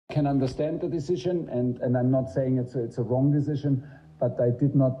can understand the decision, and I'm not saying it's a wrong decision, but I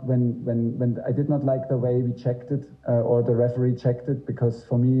did not when I did not like the way we checked it or the referee checked it, because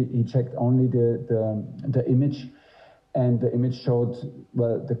for me he checked only the image, and the image showed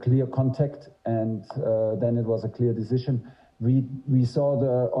the clear contact, and then it was a clear decision. We saw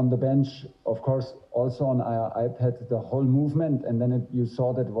on the bench, of course, also on our iPad, the whole movement, and then you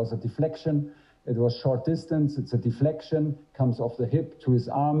saw that it was a deflection. It was short distance, it's a deflection, comes off the hip to his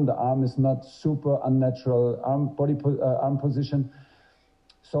arm. The arm is not super unnatural arm position.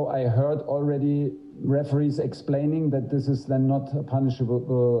 So I heard already referees explaining that this is then not a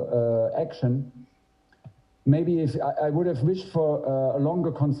punishable action. Maybe if I would have wished for a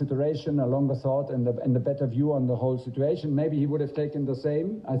longer consideration, a longer thought, and a better view on the whole situation. Maybe he would have taken the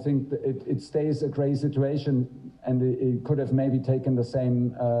same. I think that it stays a gray situation, and it could have maybe taken the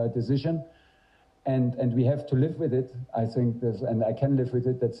same decision. And we have to live with it. I think and I can live with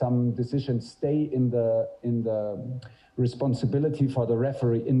it, that some decisions stay in the responsibility for the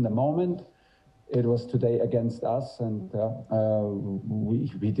referee in the moment. It was today against us, and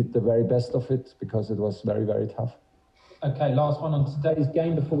we did the very best of it, because it was very, very tough. Okay, last one on today's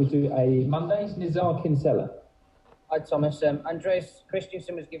game before we do a Mondays. Nizar Kinsella. Hi Thomas. Andreas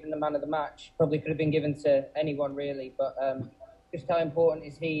Christensen was given the man of the match. Probably could have been given to anyone really, but just how important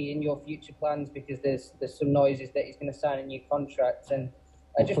is he in your future plans? Because there's some noises that he's going to sign a new contract, and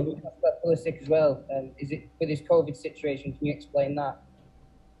just about Pulisic as well. Is it with his COVID situation? Can you explain that?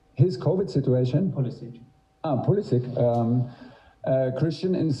 His COVID situation? Pulisic. Pulisic.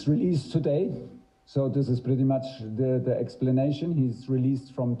 Christian is released today, so this is pretty much the explanation. He's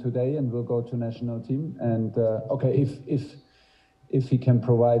released from today and will go to national team. And okay, if he can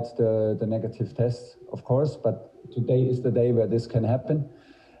provide the negative test, of course, but today is the day where this can happen.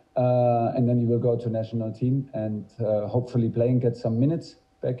 And then he will go to national team and hopefully play and get some minutes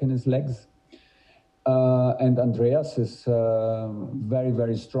back in his legs. And Andreas is very,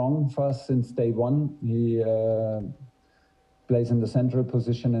 very strong for us since day one. He plays in the central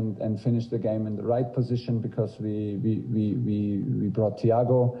position and finished the game in the right position, because we brought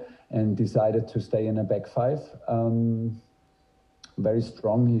Thiago and decided to stay in a back five. Very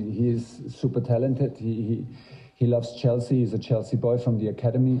strong. He is super talented. He loves Chelsea. He's a Chelsea boy from the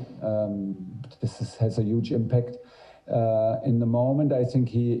academy. This has a huge impact. In the moment, I think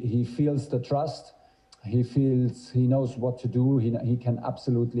he feels the trust. He knows what to do. He can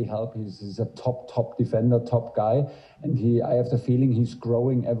absolutely help. He's a top defender, top guy. And I have the feeling he's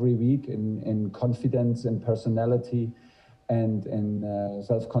growing every week in confidence and personality and in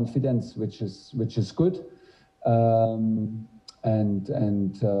self-confidence, which is good.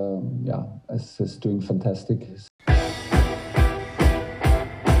 Yeah, is doing fantastic.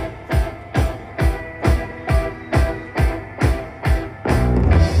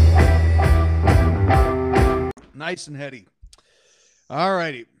 Nice and heady. All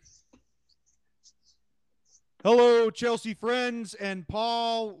righty. Hello, Chelsea friends, and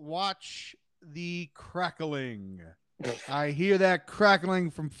Paul, watch the crackling. I hear that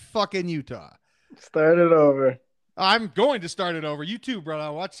crackling from fucking Utah. Start it over. I'm going to start it over. You too,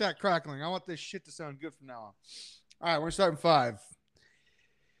 brother. Watch that crackling. I want this shit to sound good from now on. All right, we're starting 5.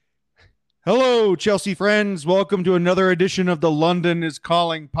 Hello, Chelsea friends. Welcome to another edition of the London is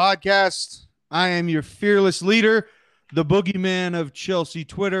Calling podcast. I am your fearless leader, the boogeyman of Chelsea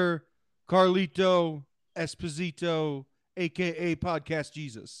Twitter, Carlito Esposito, a.k.a. Podcast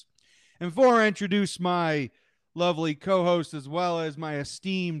Jesus. And before I introduce my lovely co-host as well as my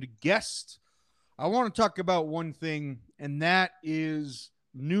esteemed guest, I want to talk about one thing, and that is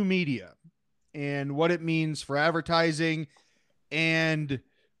new media and what it means for advertising and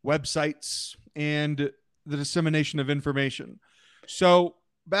websites and the dissemination of information. So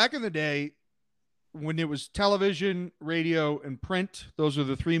back in the day, when it was television, radio, and print, those are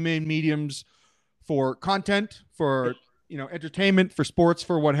the 3 main mediums for content, for entertainment, for sports,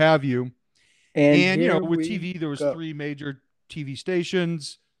 for what have you. And with TV, there was 3 major TV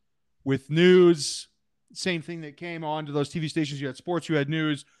stations. With news, same thing that came on to those TV stations. You had sports, you had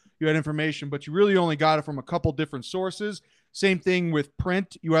news, you had information, but you really only got it from a couple different sources. Same thing with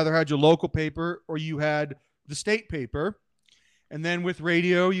print. You either had your local paper or you had the state paper. And then with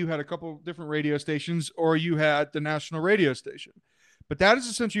radio, you had a couple different radio stations, or you had the national radio station. But that is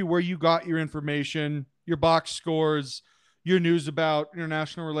essentially where you got your information, your box scores, your news about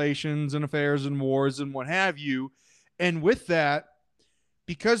international relations and affairs and wars and what have you. And with that,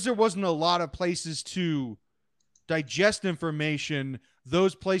 because there wasn't a lot of places to digest information,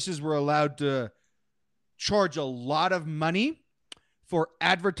 those places were allowed to charge a lot of money for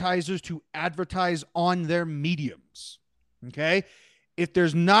advertisers to advertise on their mediums. Okay. if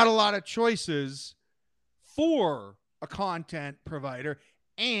there's not a lot of choices for a content provider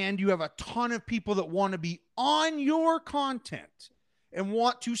and you have a ton of people that want to be on your content and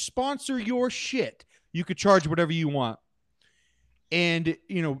want to sponsor your shit, you could charge whatever you want. And,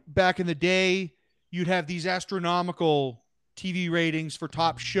 you know, back in the day, you'd have these astronomical TV ratings for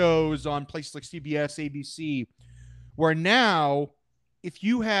top shows on places like CBS, ABC, where now if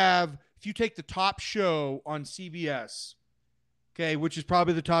you take the top show on CBS, okay, which is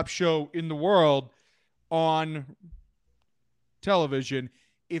probably the top show in the world on television,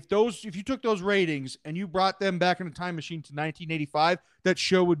 if you took those ratings and you brought them back in a time machine to 1985, that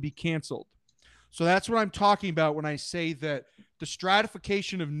show would be canceled. So that's what I'm talking about when I say that the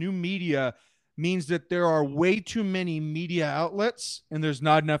stratification of new media means that there are way too many media outlets and there's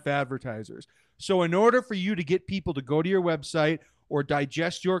not enough advertisers. So in order for you to get people to go to your website or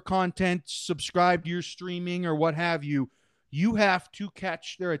digest your content, subscribe to your streaming or what have you, you have to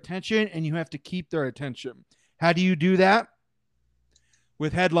catch their attention and you have to keep their attention. How do you do that?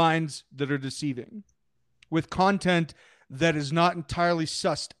 With headlines that are deceiving, with content that is not entirely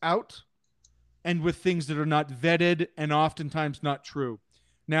sussed out, and with things that are not vetted and oftentimes not true.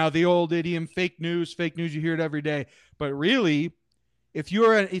 Now, the old idiom, fake news, you hear it every day. But really, if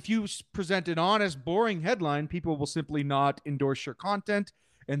you present an honest, boring headline, people will simply not endorse your content,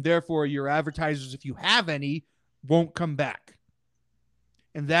 and therefore your advertisers, if you have any, won't come back.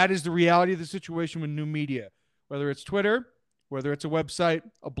 And that is the reality of the situation with new media, whether it's Twitter, whether it's a website,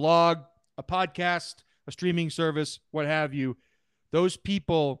 a blog, a podcast, a streaming service, what have you. Those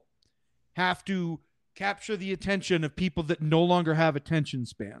people have to capture the attention of people that no longer have attention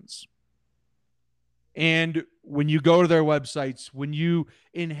spans. And when you go to their websites, when you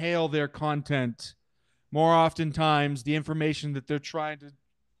inhale their content, more oftentimes the information that they're trying to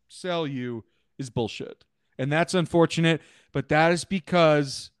sell you is bullshit. And that's unfortunate, but that is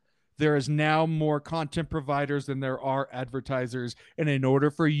because there is now more content providers than there are advertisers. And in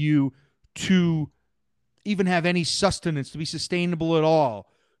order for you to even have any sustenance, to be sustainable at all,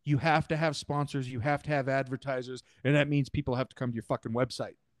 you have to have sponsors, you have to have advertisers, and that means people have to come to your fucking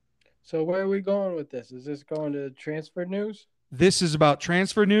website. So where are we going with this? Is this going to transfer news? This is about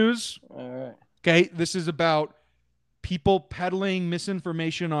transfer news. All right. Okay, this is about people peddling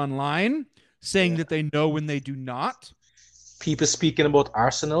misinformation online, saying that they know when they do not. People speaking about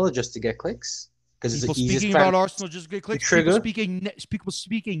Arsenal just to get clicks. Because it's the easiest speaking about Arsenal just to get clicks. People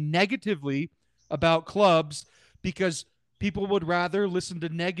speaking negatively about clubs because people would rather listen to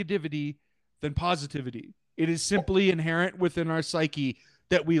negativity than positivity. It is simply inherent within our psyche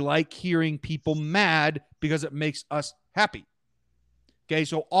that we like hearing people mad because it makes us happy. Okay,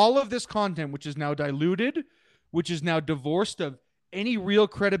 so all of this content, which is now diluted, which is now divorced of any real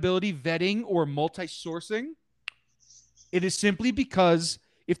credibility, vetting, or multi-sourcing, it is simply because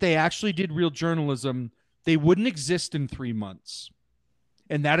if they actually did real journalism, they wouldn't exist in 3 months.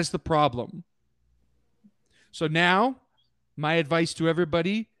 And that is the problem. So now, my advice to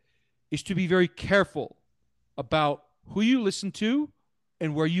everybody is to be very careful about who you listen to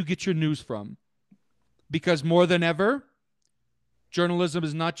and where you get your news from. Because more than ever, journalism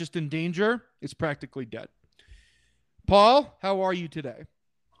is not just in danger, it's practically dead. Paul, how are you today?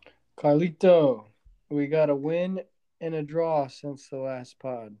 Carlito, we got a win and a draw since the last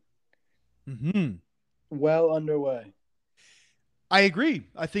pod. Mm-hmm. Well underway. I agree.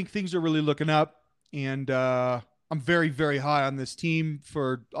 I think things are really looking up, and I'm very, very high on this team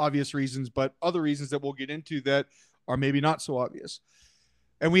for obvious reasons, but other reasons that we'll get into that are maybe not so obvious.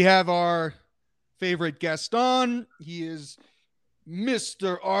 And we have our favorite guest on. He is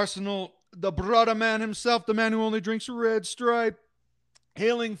Mr. Arsenal, the Bruddah man himself, the man who only drinks red stripe,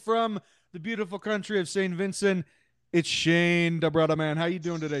 hailing from the beautiful country of St. Vincent. It's Cheyne, the Bruddah man. How you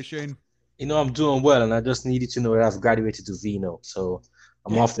doing today, Cheyne? You know, I'm doing well, and I just needed to know that I've graduated to Vino. So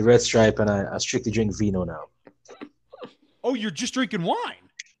I'm off the red stripe, and I strictly drink Vino now. Oh, you're just drinking wine?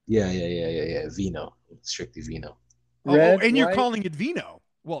 Yeah. Vino. Strictly Vino. Red, and you're white? calling it Vino.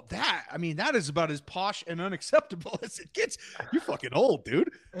 Well, that is about as posh and unacceptable as it gets. You're fucking old, dude.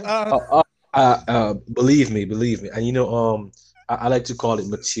 Believe me. And you know, I like to call it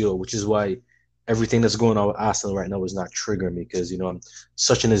mature, which is why everything that's going on with Arsenal right now is not triggering me, because you know I'm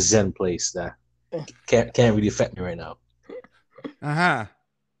such in a zen place that can't really affect me right now.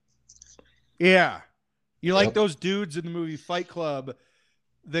 Yeah, you like those dudes in the movie Fight Club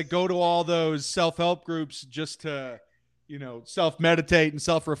that go to all those self-help groups just to, you know, self-meditate and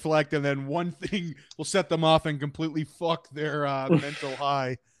self-reflect, and then one thing will set them off and completely fuck their mental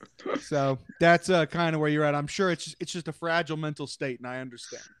high. So that's kind of where you're at. I'm sure it's just a fragile mental state, and I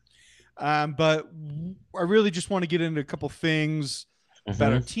understand. But I really just want to get into a couple things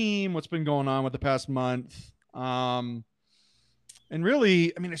better team, what's been going on with the past month. And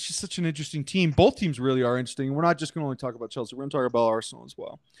really, I mean, it's just such an interesting team. Both teams really are interesting. We're not just going to only talk about Chelsea. We're going to talk about Arsenal as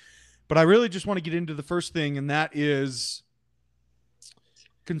well. But I really just want to get into the first thing, and that is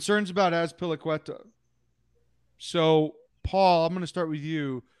concerns about Azpilicueta. So, Paul, I'm going to start with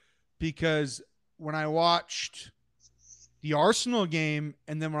you, because when I watched the Arsenal game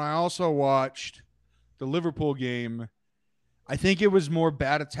and then when I also watched the Liverpool game, I think it was more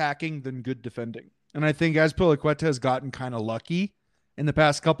bad attacking than good defending. And I think Azpilicueta has gotten kind of lucky in the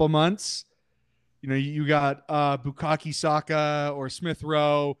past couple months. You know, you got Bukayo Saka or Smith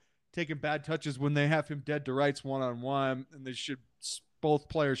Rowe taking bad touches when they have him dead to rights one-on-one, and both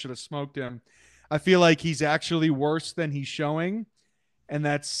players should have smoked him. I feel like he's actually worse than he's showing, and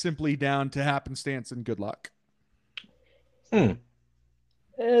that's simply down to happenstance and good luck. I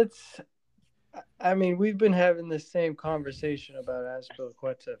mean, we've been having the same conversation about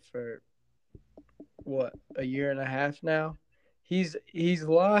Azpilicueta for what, a year and a half now. He's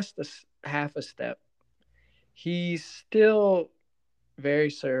lost half a step. He's still very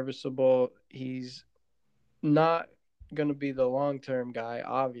serviceable. He's not going to be the long-term guy,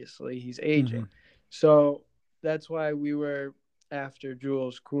 obviously. He's aging. So that's why we were after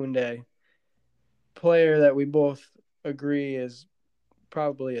Jules Koundé, player that we both agree is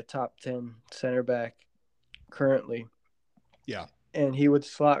probably a top 10 center back currently. Yeah. And he would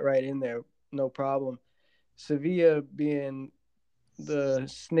slot right in there, no problem. Sevilla, being the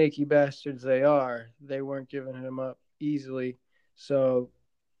snaky bastards they are, they weren't giving him up easily. So,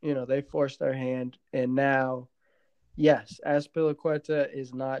 you know, they forced their hand. And now, yes, Azpilicueta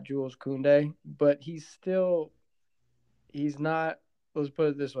is not Jules Koundé, but he's not, let's put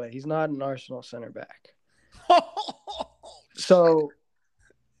it this way, he's not an Arsenal center back. So,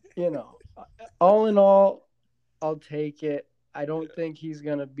 you know, all in all, I'll take it. I don't think he's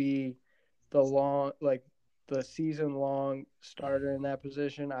going to be the season-long starter in that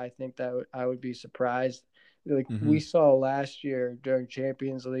position. I think that I would be surprised. We saw last year during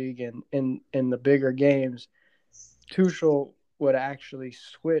Champions League and in the bigger games, Tuchel would actually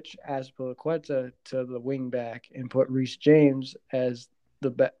switch Azpilicueta to the wing back and put Reece James as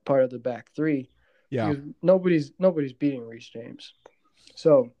the part of the back three. Yeah, because nobody's beating Reece James.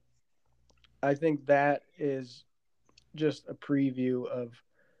 So I think that is just a preview of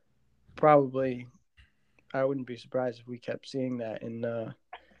probably. I wouldn't be surprised if we kept seeing that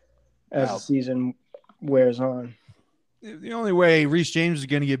as the season wears on. The only way Reece James is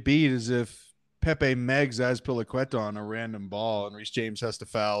going to get beat is if Pepe megs Azpilicueta on a random ball and Reece James has to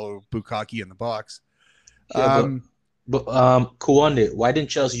foul Bukayo in the box. Yeah, but Kouande, why didn't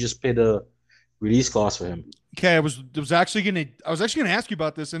Chelsea just pay the release clause for him? Okay, I was actually going to ask you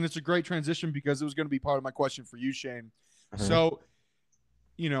about this, and it's a great transition because it was going to be part of my question for you, Cheyne. So,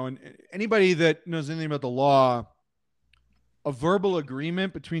 you know, and anybody that knows anything about the law, a verbal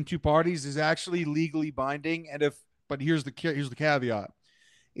agreement between two parties is actually legally binding. But here's the caveat,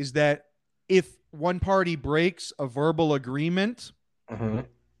 is that if one party breaks a verbal agreement,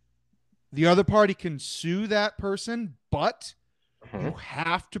 the other party can sue that person, but you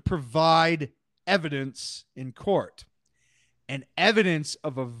have to provide evidence in court. And evidence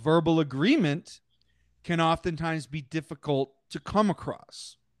of a verbal agreement can oftentimes be difficult to come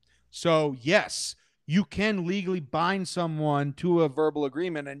across. So, yes, you can legally bind someone to a verbal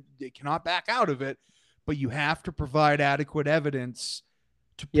agreement and they cannot back out of it, but you have to provide adequate evidence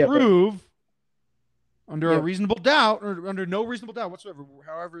to prove under a reasonable doubt or under no reasonable doubt whatsoever,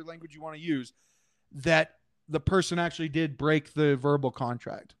 however language you want to use, that the person actually did break the verbal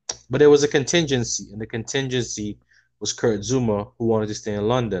contract. But there was a contingency, and the contingency was Kurt Zouma, who wanted to stay in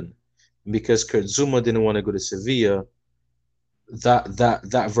London. And because Kurt Zouma didn't want to go to Sevilla,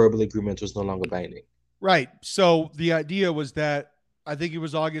 that verbal agreement was no longer binding. Right. So the idea was that I think it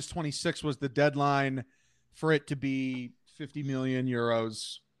was August 26th was the deadline for it to be 50 million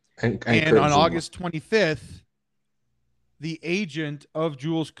euros. And on August 25th, the agent of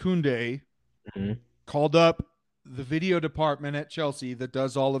Jules Koundé called up the video department at Chelsea that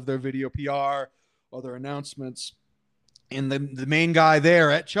does all of their video PR, all their announcements. And the main guy there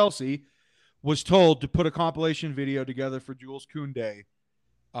at Chelsea was told to put a compilation video together for Jules Koundé,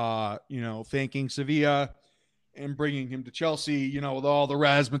 thanking Sevilla and bringing him to Chelsea, with all the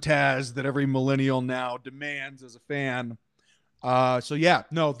razzmatazz that every millennial now demands as a fan.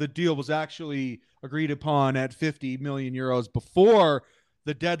 The deal was actually agreed upon at 50 million euros before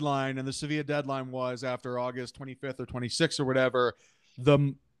the deadline, and the Sevilla deadline was after August 25th or 26th or whatever.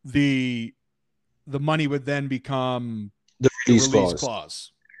 The money would then become the release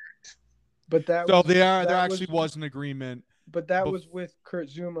clause. But there actually was an agreement. But that was with Kurt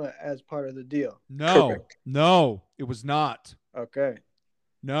Zuma as part of the deal. No, it was not. Okay.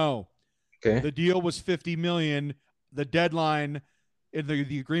 No. Okay. The deal was $50 million. The deadline,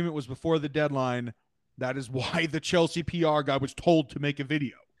 the agreement was before the deadline. That is why the Chelsea PR guy was told to make a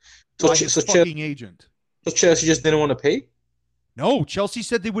video. By his fucking agent. So Chelsea just didn't want to pay? No, Chelsea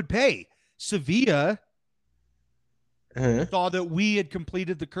said they would pay. Sevilla saw that we had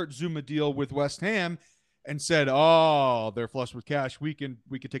completed the Kurt Zuma deal with West Ham and said, "Oh, they're flush with cash. We can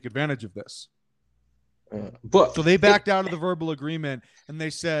take advantage of this." So they backed out of the verbal agreement and they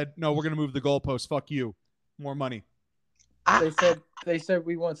said, "No, we're going to move the goalpost. Fuck you. More money." They said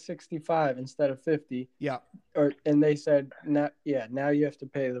we want 65 instead of 50. Yeah. And they said now you have to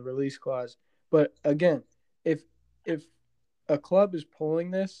pay the release clause. But again, if a club is pulling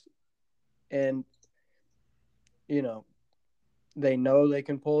this and they know they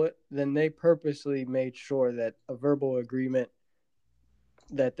can pull it, then they purposely made sure that a verbal agreement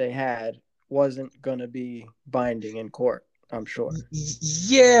that they had wasn't going to be binding in court, I'm sure.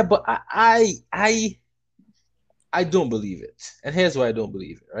 Yeah, but I don't believe it. And here's why I don't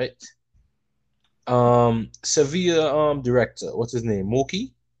believe it, right? Sevilla director, what's his name?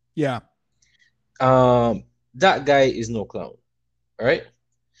 Moki? Yeah. That guy is no clown. All right.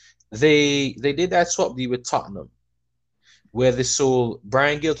 They did that swap deal with Tottenham, where they sold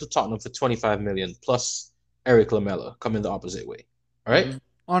Brian Gill to Tottenham for 25 million plus Eric Lamela coming the opposite way. All right.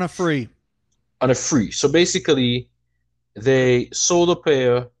 On a free. So basically, they sold a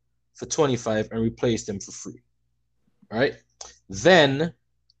player for 25 and replaced him for free. All right. Then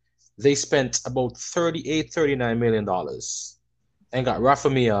they spent about $39 million and got Rafa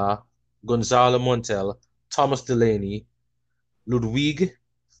Mia, Gonzalo Montiel, Thomas Delaney, Ludwig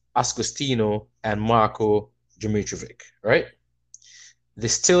Agostino, and Marco Dimitrovic, right? They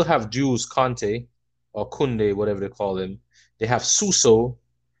still have Jules Conte or Kunde, whatever they call him. They have Suso,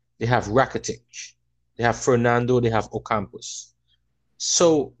 they have Rakitic, they have Fernando, they have Ocampos.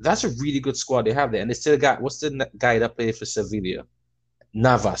 So that's a really good squad they have there. And they still got, what's the guy that played for Sevilla?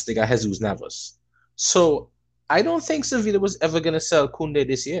 Navas. They got Jesus Navas. So I don't think Sevilla was ever going to sell Kunde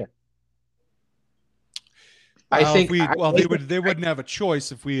this year. I think they wouldn't have a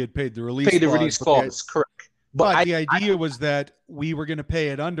choice if we had paid the release clause, correct. But the idea was that we were going to pay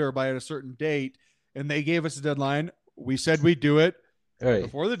it under by a certain date, and they gave us a deadline. We said we'd do it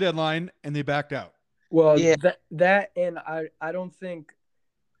before the deadline, and they backed out. Well, yeah. that and I don't think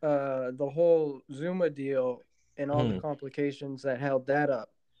the whole Zuma deal and all the complications that held that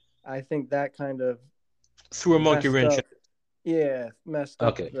up, I think that kind of threw a monkey wrench. Messed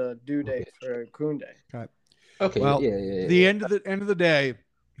up the due date for Kunde. Okay. Well, the end of the day,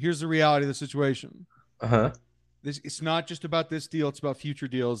 here's the reality of the situation. It's not just about this deal; it's about future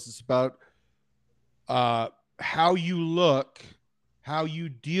deals. It's about how you look, how you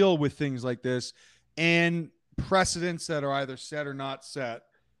deal with things like this, and precedents that are either set or not set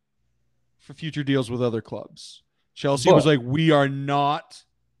for future deals with other clubs. Chelsea was like, we are not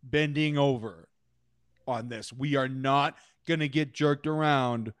bending over on this. We are not going to get jerked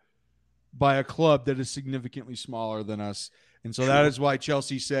around by a club that is significantly smaller than us. And so that is why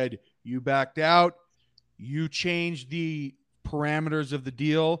Chelsea said, you backed out. You changed the parameters of the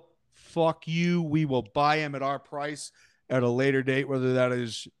deal. Fuck you. We will buy him at our price at a later date, whether that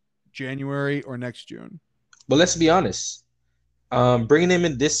is January or next June. But let's be honest. Bringing him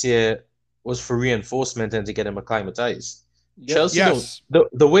in this year was for reinforcement and to get him acclimatized. Chelsea,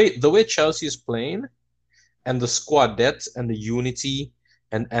 the way Chelsea is playing and the squad depth and the unity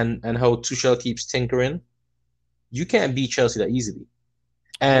and how Tuchel keeps tinkering, you can't beat Chelsea that easily.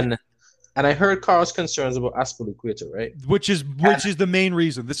 And I heard Carl's concerns about Azpilicueta, right? Which is the main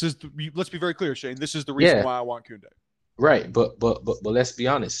reason. Let's be very clear, Cheyne. This is the reason why I want Kunde. Right, but let's be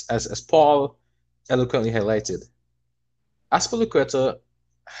honest. As Paul eloquently highlighted, Azpilicueta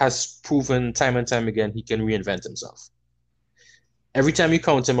has proven time and time again he can reinvent himself. Every time you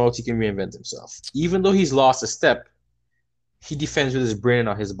count him out, he can reinvent himself. Even though he's lost a step, he defends with his brain and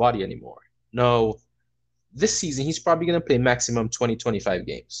not his body anymore. No, this season he's probably going to play maximum 20-25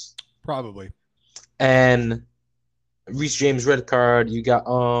 games. Probably. And Reece James red card. You got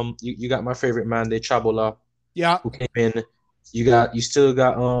you got my favorite man, De Chabola. Yeah. Who came in. You still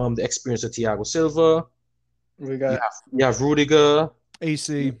got the experience of Thiago Silva. You have Rudiger.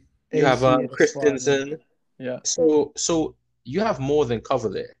 AC. You have Christensen. Yeah. So you have more than cover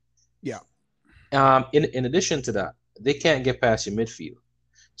there. Yeah. In addition to that, they can't get past your midfield.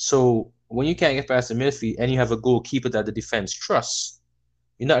 So when you can't get past the midfield and you have a goalkeeper that the defense trusts,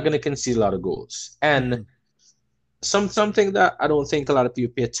 you're not going to concede a lot of goals. And something that I don't think a lot of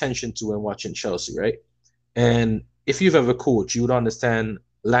people pay attention to when watching Chelsea, right? And if you've ever coached, you would understand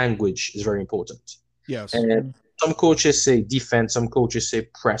language is very important. Yes. And some coaches say defense, some coaches say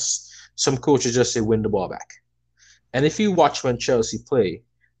press, some coaches just say win the ball back. And if you watch when Chelsea play,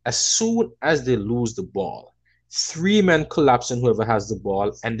 as soon as they lose the ball, 3 men collapse on whoever has the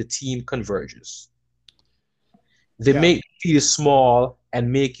ball, and the team converges. They make you feel small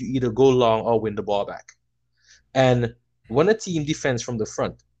and make you either go long or win the ball back. And when a team defends from the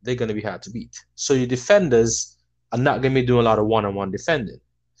front, they're going to be hard to beat. So your defenders are not going to be doing a lot of one-on-one defending.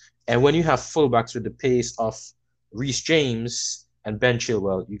 And when you have fullbacks with the pace of Reece James and Ben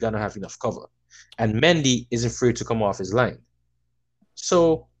Chilwell, you're going to have enough cover. And Mendy isn't free to come off his line.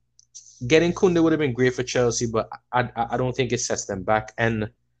 So getting Koundé would have been great for Chelsea, but I don't think it sets them back. And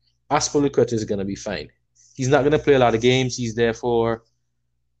Azpilicueta is going to be fine. He's not going to play a lot of games. He's there for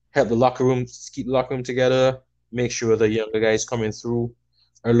help the locker room, keep the locker room together, make sure the younger guys coming through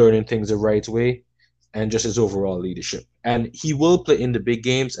are learning things the right way, and just his overall leadership. And he will play in the big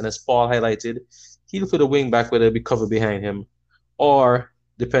games, and as Paul highlighted, he'll put a wing back where they'll be covered behind him, or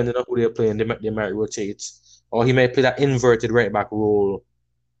depending on who they're playing, they might rotate, or he might play that inverted right back role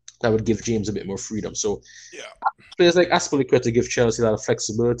that would give James a bit more freedom. So players like Azpilicueta give Chelsea a lot of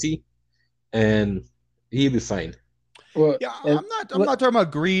flexibility, and he'll be fine. Well, yeah, I'm not talking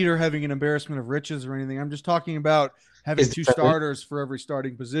about greed or having an embarrassment of riches or anything. I'm just talking about having 2 starters for every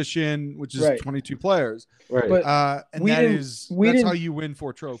starting position, which is 22 players. Right. But and that's how you win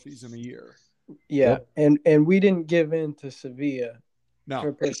 4 trophies in a year. Yeah, and we didn't give in to Sevilla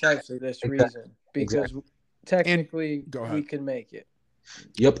for precisely this reason, because technically we can make it.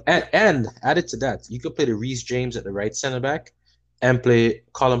 Yep, and added to that, you could play the Reece James at the right center back and play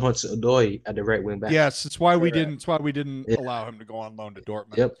Callum Hudson-Odoi at the right wing back. Yes, it's why we didn't. It's why we didn't allow him to go on loan to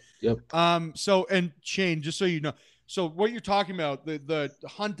Dortmund. Yep. So, and Cheyne, just so you know, so what you're talking about, the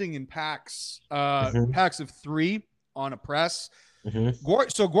hunting in packs, packs of 3 on a press.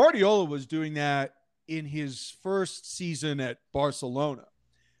 So Guardiola was doing that in his first season at Barcelona.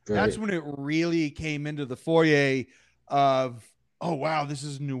 Right. That's when it really came into the foyer of, oh wow, this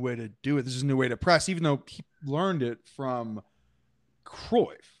is a new way to do it. This is a new way to press, even though he learned it from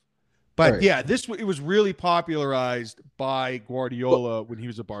Cruyff. But it was really popularized by Guardiola when he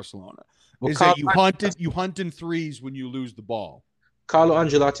was at Barcelona. Is that you hunt in 3s when you lose the ball. Carlo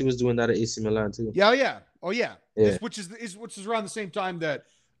Ancelotti was doing that at AC Milan too. Which is around the same time that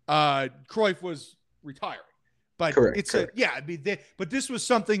Cruyff was retiring. But but this was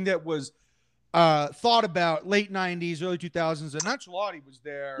something that was thought about late 90s, early 2000s, and Ancelotti was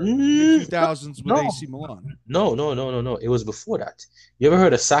there in the 2000s with AC Milan. No. It was before that. You ever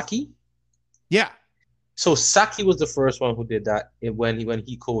heard of Saki? Yeah. So Saki was the first one who did that when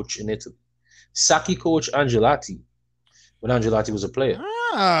he coached in Italy. Saki coached Ancelotti when Ancelotti was a player.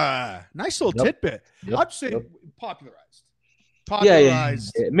 Nice little tidbit. I'd say popularized. Yeah.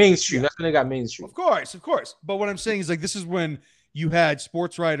 Mainstream. That's when they got mainstream. Of course. But what I'm saying is, like, this is when you had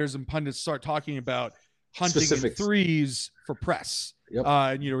sports writers and pundits start talking about hunting in 3s for press.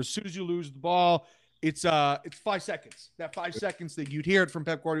 And as soon as you lose the ball, it's 5 seconds. That 5 seconds that you'd hear it from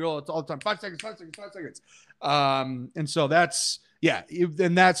Pep Guardiola, it's all the time. 5 seconds. And so that's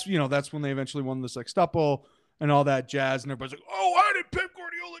that's when they eventually won the Sextuple and all that jazz. And everybody's like, oh, how did Pep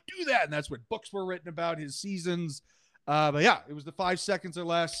Guardiola do that? And that's when books were written about his seasons. It was the 5 seconds or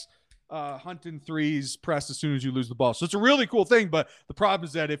less. Hunt in 3s, press as soon as you lose the ball. So it's a really cool thing, but the problem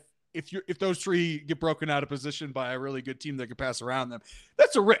is that if those 3 get broken out of position by a really good team that can pass around them,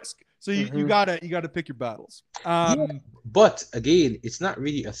 that's a risk. So you gotta pick your battles. But again, it's not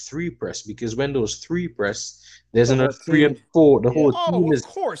really a 3 press, because when those 3 press, there's another 3 and 4. The whole team is. Of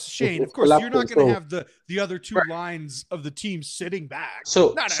course, Shane. Of course, you're not going to have the other 2 lines of the team sitting back.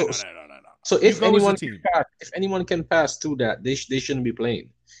 No. So if anyone can pass through that, they shouldn't be playing.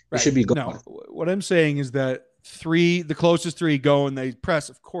 They should be gone. No, what I'm saying is that the closest 3 go and they press.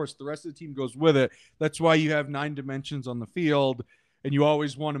 Of course, the rest of the team goes with it. That's why you have 9 dimensions on the field, and you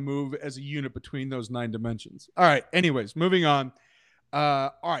always want to move as a unit between those 9 dimensions. All right. Anyways, moving on.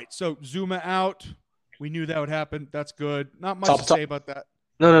 All right. So Zuma out. We knew that would happen. That's good. Not much to say about that.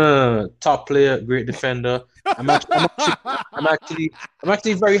 No. Top player, great defender. I'm actually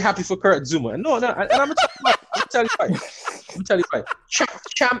very happy for Kurt Zuma. And I'm gonna tell you why.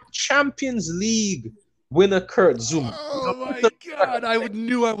 Champions League winner Kurt Zuma. Oh my God! I would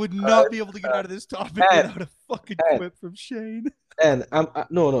not be able to get out of this topic without a fucking quip from Shane. And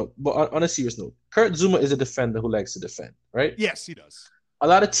no. But on a serious note, Kurt Zuma is a defender who likes to defend, right? Yes, he does. A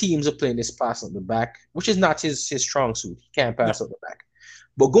lot of teams are playing this pass on the back, which is not his strong suit. He can't pass on the back.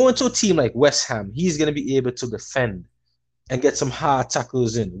 But going to a team like West Ham, he's going to be able to defend and get some hard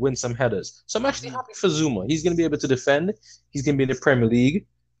tackles in, win some headers. So I'm actually happy for Zuma. He's going to be able to defend. He's going to be in the Premier League.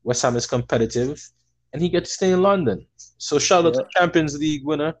 West Ham is competitive, and he gets to stay in London. So shout out to Champions League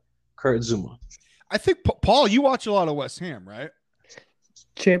winner Kurt Zuma. I think, Paul, you watch a lot of West Ham, right?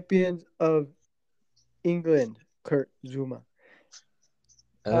 Champions of England, Kurt Zuma.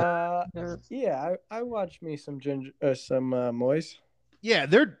 Yeah, I watch me some Moyes. Yeah,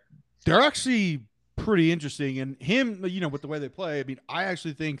 they're actually pretty interesting, and him, with the way they play. I mean, I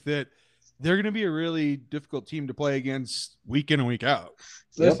actually think that they're going to be a really difficult team to play against week in and week out.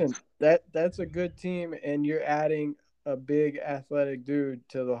 Listen, that's a good team, and you're adding a big athletic dude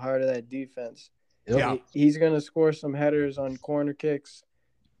to the heart of that defense. Yeah, he's going to score some headers on corner kicks.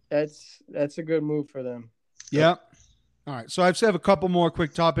 That's a good move for them. Yeah. All right, so I just have a couple more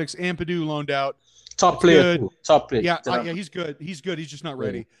quick topics. Ampadu loaned out. Top player. Yeah, he's good. He's good. He's just not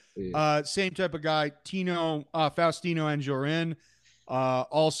ready. Yeah. Same type of guy. Faustino and Jorin,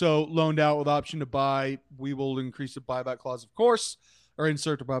 also loaned out with option to buy. We will increase the buyback clause, of course, or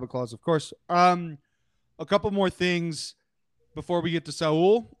insert the buyback clause, of course. A couple more things before we get to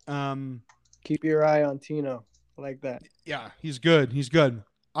Saul. Keep your eye on Tino. I like that. Yeah, he's good. He's good.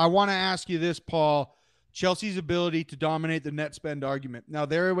 I want to ask you this, Paul. Chelsea's ability to dominate the net spend argument. Now,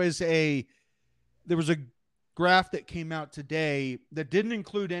 there was a graph that came out today that didn't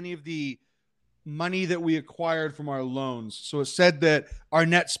include any of the money that we acquired from our loans. So it said that our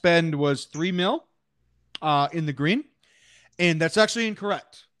net spend was 3 mil in the green, and that's actually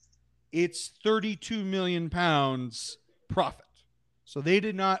incorrect. It's 32 million pounds profit. So they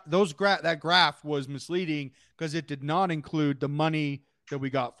did not. That graph was misleading because it did not include the money that we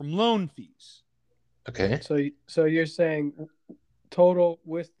got from loan fees. Okay. So you're saying total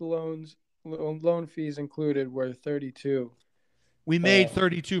with the loan fees included were 32. We made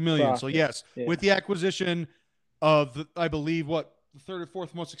 32 million. Profit. So yes, with the acquisition of I believe the third or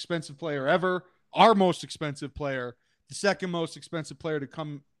fourth most expensive player ever, our most expensive player, the second most expensive player to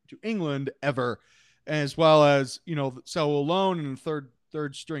come to England ever, as well as Saul loan and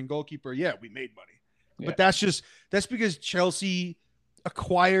third string goalkeeper. Yeah, we made money. Yeah. But that's because Chelsea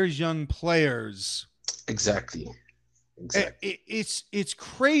acquires young players. Exactly. It's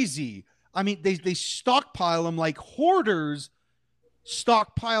crazy. I mean, they stockpile them like hoarders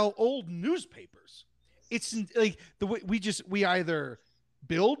stockpile old newspapers. It's like the way we either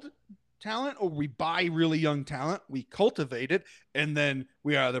build talent or we buy really young talent, we cultivate it, and then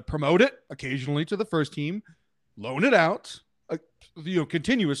we either promote it occasionally to the first team, loan it out,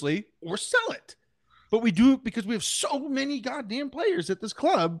 continuously, or sell it. But we do it because we have so many goddamn players at this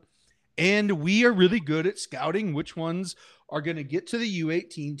club, and we are really good at scouting which ones are going to get to the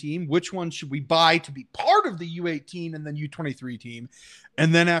U18 team, which ones should we buy to be part of the U18 and then U23 team.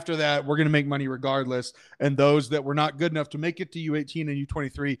 And then after that, we're going to make money regardless. And those that were not good enough to make it to U18 and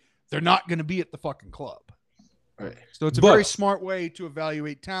U23, they're not going to be at the fucking club. Right. So it's a very smart way to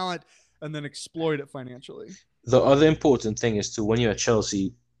evaluate talent and then exploit it financially. The other important thing is when you're at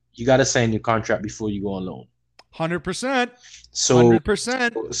Chelsea, you got to sign your contract before you go on loan. 100%. So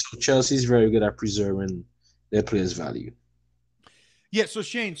 100%. So Chelsea's very good at preserving their players' value. Yeah, so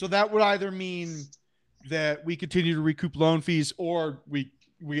Cheyne, that would either mean that we continue to recoup loan fees or we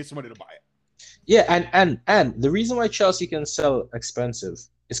get somebody to buy it. Yeah, and the reason why Chelsea can sell expensive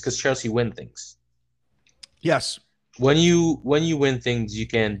is because Chelsea win things. Yes. When you win things, you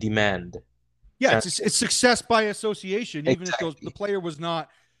can demand. Yeah, it's success by association, even if the player was not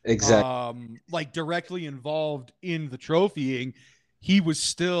directly involved in the trophying, he was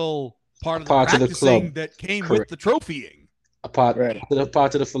still part of the practicing that came with the trophying. A part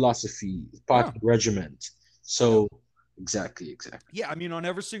of the philosophy, part of the regiment. So exactly. Yeah, I mean, on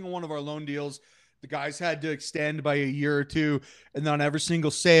every single one of our loan deals, the guys had to extend by a year or two, and then on every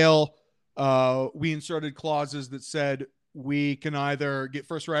single sale, we inserted clauses that said we can either get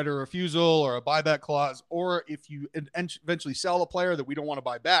first right of refusal or a buyback clause, or if you eventually sell a player that we don't want to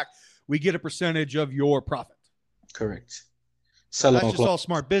buy back, we get a percentage of your profit. Correct. That's just all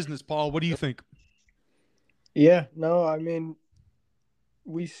smart business, Paul. What do you think? Yeah, no, I mean,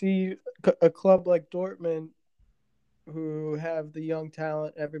 we see a club like Dortmund who have the young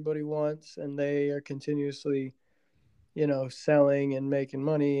talent everybody wants, and they are continuously, selling and making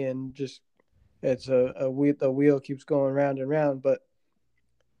money, and just it's the wheel keeps going round and round. But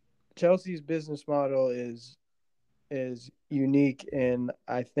Chelsea's business model is unique, and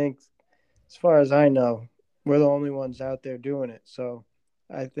I think, as far as I know, we're the only ones out there doing it. So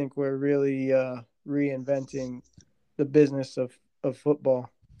I think we're really reinventing the business of football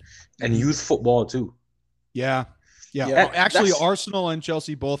and youth football too. Yeah. Yeah. Yeah. Actually, Arsenal and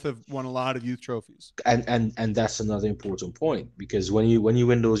Chelsea both have won a lot of youth trophies. And that's another important point, because when you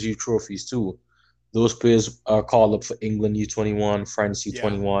win those youth trophies too, those players are called up for England U21, France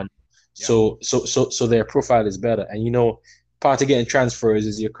U21. Yeah. So their profile is better. And part of getting transfers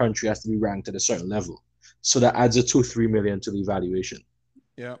is your country has to be ranked at a certain level. So that adds a 2-3 million to the evaluation.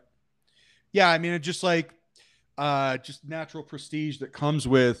 Yeah. Yeah. I mean, it's just like just natural prestige that comes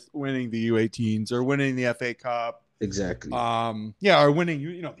with winning the U18s or winning the FA Cup. Exactly. Or winning,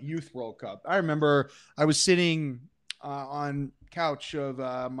 the Youth World Cup. I remember I was sitting on couch of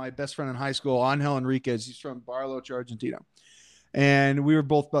my best friend in high school, Angel Enriquez. He's from Bariloche, Argentina. And we were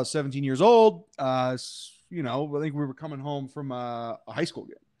both about 17 years old. I think we were coming home from a high school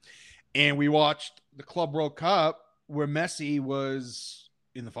game. And we watched the Club World Cup where Messi was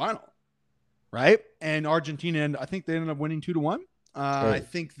in the final, right? And Argentina, and I think they ended up winning 2-1. Right. I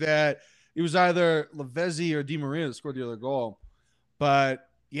think that it was either Lavezzi or Di Maria that scored the other goal. But,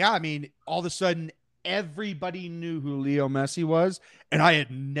 yeah, I mean, all of a sudden, everybody knew who Leo Messi was, and I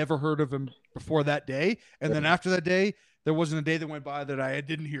had never heard of him before that day. And then after that day, there wasn't a day that went by that I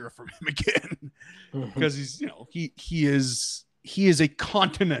didn't hear from him again, because he's, he is a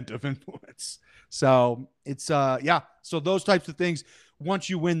continent of influence. So it's, so those types of things, once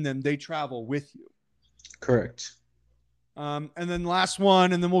you win them, they travel with you. Correct. And then last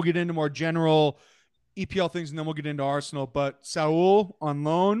one, and then we'll get into more general EPL things, and then we'll get into Arsenal. But Saul on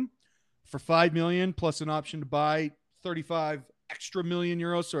loan for 5 million plus an option to buy 35 extra million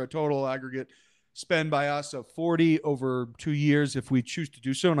euros, so a total aggregate spend by us of 40 over 2 years if we choose to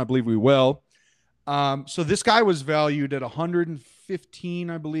do so, and I believe we will. So this guy was valued at 115,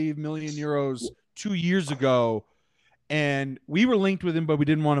 I believe, million euros 2 years ago, and we were linked with him, but we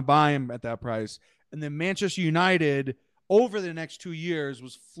didn't want to buy him at that price. And then Manchester United, over the next 2 years,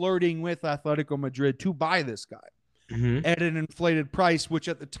 was flirting with Atletico Madrid to buy this guy at an inflated price, which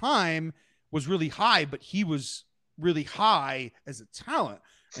at the time was really high, but he was really high as a talent.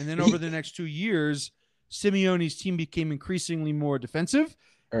 And then over the next 2 years, Simeone's team became increasingly more defensive,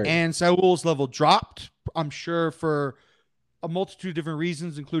 and Saul's level dropped, I'm sure, for a multitude of different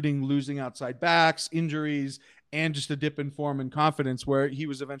reasons, including losing outside backs, injuries, and just a dip in form and confidence, where he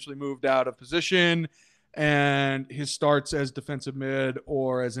was eventually moved out of position, and his starts as defensive mid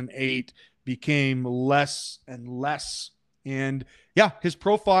or as an 8 became less and less. And yeah, his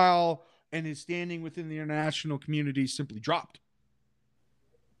profile and his standing within the international community simply dropped.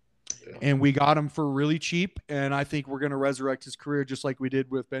 And we got him for really cheap, and I think we're going to resurrect his career just like we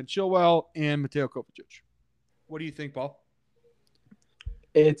did with Ben Chilwell and Mateo Kovacic. What do you think, Paul?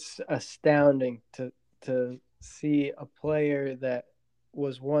 It's astounding to see a player that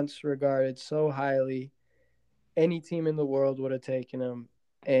was once regarded so highly. Any team in the world would have taken him,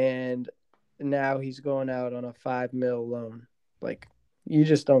 and now he's going out on a 5 mil loan. Like, you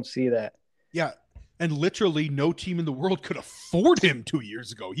just don't see that. Yeah. And literally no team in the world could afford him 2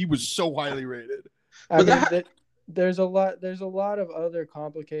 years ago. He was so highly rated. There's a lot of other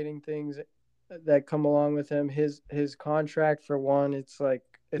complicating things that come along with him. His contract, for one, it's like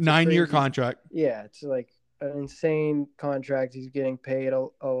it's 9-year contract. Yeah, it's like an insane contract. He's getting paid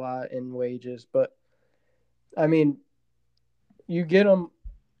a lot in wages, but I mean, you get him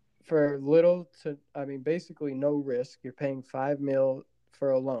for little to, basically no risk. You're paying 5 mil for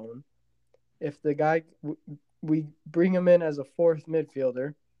a loan. If the guy, we bring him in as a fourth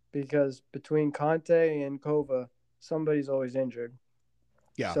midfielder, because between Conte and Kova, somebody's always injured.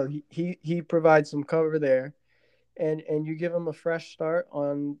 Yeah. So he provides some cover there, and you give him a fresh start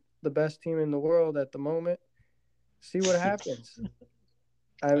on the best team in the world at the moment. See what happens.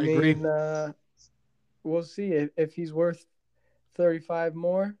 I mean, we'll see if he's worth 35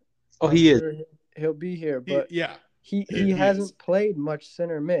 more. Oh, he is. He'll be here, but he He hasn't played much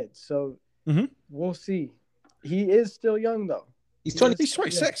center mid, so we'll see. He is still young though. He's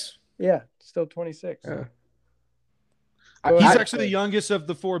 26. Yeah, still 26. Yeah. He's actually the youngest of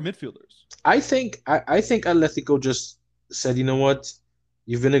the 4 midfielders. I think Atletico just said, you know what?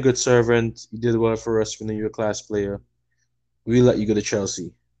 You've been a good servant. You did well for us when you're a class player. We'll let you go to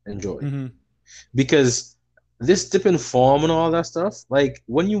Chelsea. Enjoy. Because this dip in form and all that stuff, like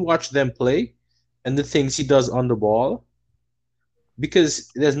when you watch them play and the things he does on the ball, because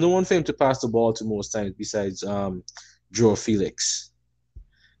there's no one for him to pass the ball to most times besides Joe Felix.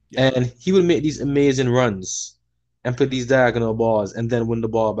 Yeah. And he will make these amazing runs and put these diagonal balls and then win the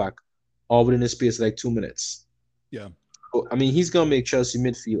ball back all within a space of like 2 minutes. Yeah. So, I mean, he's going to make Chelsea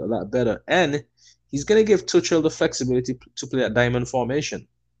midfield a lot better. And he's going to give Tuchel the flexibility to play that diamond formation.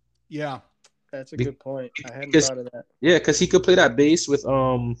 Yeah. That's a good point. I hadn't thought of that. Yeah, because he could play that base with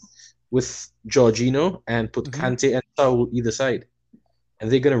with Jorginho and put Kante and Saul either side,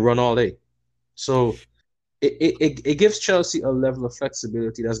 and they're gonna run all day. So it gives Chelsea a level of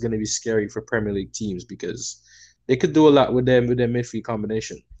flexibility that's gonna be scary for Premier League teams because they could do a lot with their midfield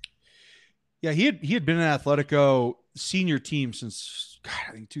combination. Yeah, he had been in Atletico senior team since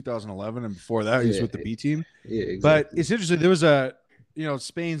I think 2011, and before that he was with the B team. Yeah, exactly. But it's interesting. There was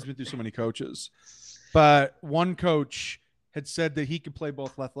Spain's been through so many coaches, but one coach had said that he could play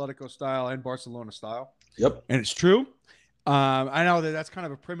both Atletico style and Barcelona style. Yep, and it's true. I know that that's kind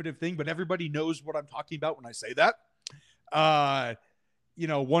of a primitive thing, but everybody knows what I'm talking about when I say that.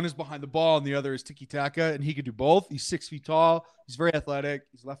 One is behind the ball and the other is tiki-taka, and he could do both. He's 6 feet tall. He's very athletic.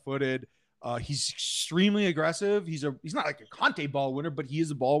 He's left-footed. He's extremely aggressive. He's not like a Conte ball winner, but he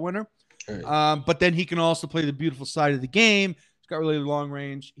is a ball winner. Right. But then he can also play the beautiful side of the game. He's got really long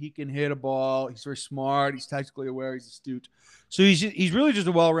range. He can hit a ball. He's very smart. He's tactically aware. He's astute. So he's really just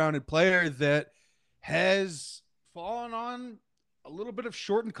a well-rounded player that has fallen on a little bit of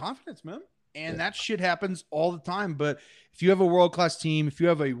shortened confidence, man. And that shit happens all the time. But if you have a world-class team, if you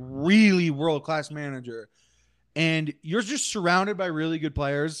have a really world-class manager, and you're just surrounded by really good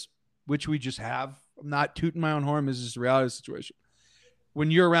players, which we just have, I'm not tooting my own horn, this is just a reality situation. When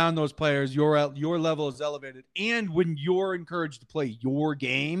you're around those players, your level is elevated. And when you're encouraged to play your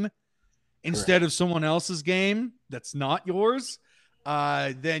game instead of someone else's game that's not yours,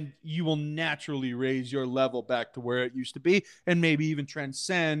 then you will naturally raise your level back to where it used to be and maybe even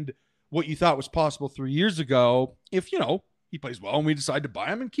transcend what you thought was possible 3 years ago if, he plays well and we decide to buy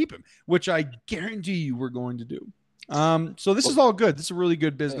him and keep him, which I guarantee you we're going to do. So this is all good. This is a really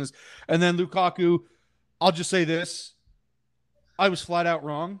good business. And then Lukaku, I'll just say this. I was flat out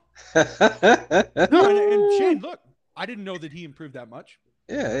wrong. and Cheyne, look, I didn't know that he improved that much.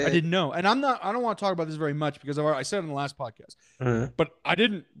 Yeah. I didn't know. And I don't want to talk about this very much because I said it in the last podcast. But I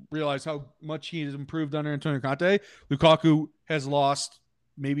didn't realize how much he has improved under Antonio Conte. Lukaku has lost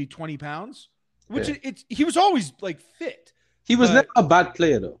maybe 20 pounds, which he was always like fit. He was never a bad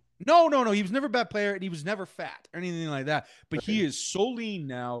player though. No. He was never a bad player, and he was never fat or anything like that. But he is so lean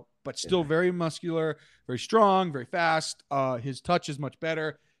now, but still very muscular, very strong, very fast. His touch is much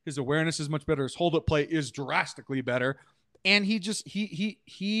better. His awareness is much better. His hold-up play is drastically better. And he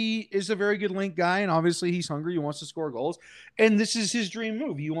is a very good link guy, and obviously he's hungry. He wants to score goals. And this is his dream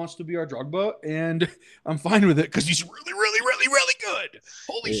move. He wants to be our Drogba, and I'm fine with it because he's really, really, really, really good.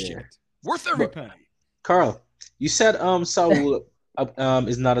 Holy shit. Worth every penny. Carl, you said Saul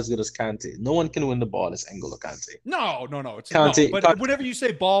is not as good as Kante. No one can win the ball as N'Golo Kante. No. It's Kante, but whenever you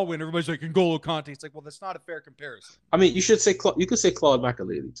say ball win, everybody's like N'Golo Kante. It's like, well, that's not a fair comparison. I mean, you could say Claude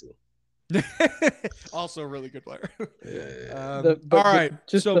Makélélé too. Also a really good player. All right.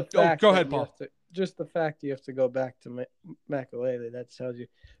 Go ahead, Paul. Just the fact you have to go back to Makélélé, that tells you.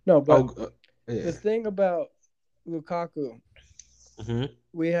 No, but the thing about Lukaku,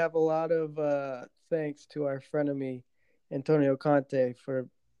 we have a lot of thanks to our frenemy Antonio Conte for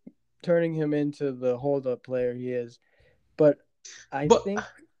turning him into the hold-up player he is. But I think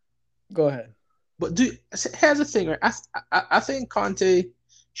go ahead. But here's the thing, right? I think Conte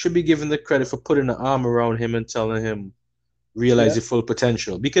should be given the credit for putting the arm around him and telling him realize your full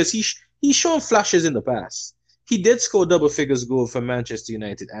potential, because he's shown flashes in the past. He did score double figures goal for Manchester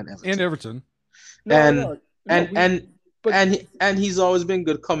United and Everton. And he's always been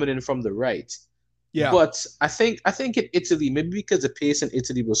good coming in from the right. Yeah. But I think in Italy, maybe because the pace in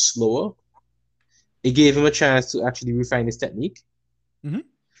Italy was slower, it gave him a chance to actually refine his technique. Mm-hmm.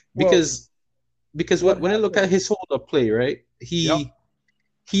 Because when I look at his hold-up play, right,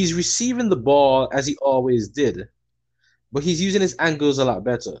 he's receiving the ball as he always did, but he's using his angles a lot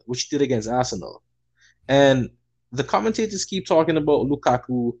better, which he did against Arsenal. And the commentators keep talking about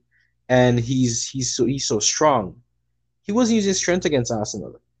Lukaku, and he's so strong. He wasn't using strength against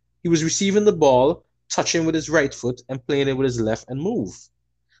Arsenal. He was receiving the ball, touching with his right foot, and playing it with his left and move.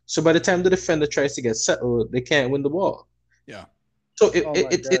 So by the time the defender tries to get settled, they can't win the ball. Yeah. So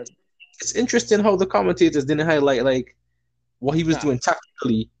it's interesting how the commentators didn't highlight like what he was doing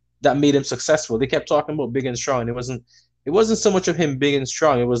tactically that made him successful. They kept talking about big and strong. It wasn't so much of him big and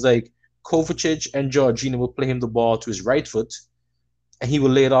strong. It was like Kovacic and Jorginho will play him the ball to his right foot, and he will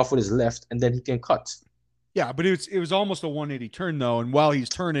lay it off with his left, and then he can cut. Yeah, but it was almost a 180 turn though, and while he's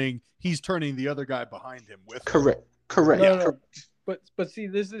turning the other guy behind him with correct. No. But see,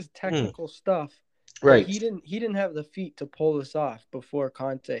 this is technical stuff. Right. He didn't have the feet to pull this off before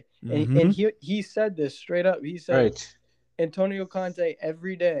Conte, and he said this straight up. He said, Antonio Conte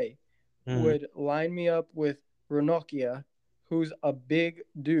every day would line me up with Ranocchia, who's a big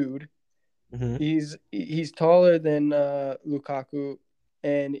dude. He's taller than Lukaku,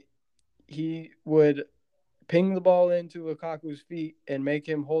 and he would ping the ball into Lukaku's feet and make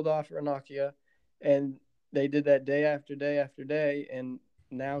him hold off Ranocchia, and they did that day after day after day, and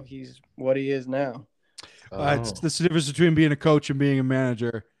now he's what he is now. It's the difference between being a coach and being a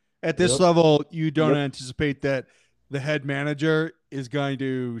manager. At this level, you don't anticipate that the head manager is going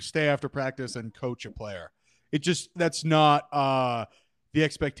to stay after practice and coach a player. That's not the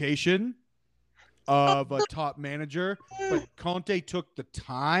expectation of a top manager. But Conte took the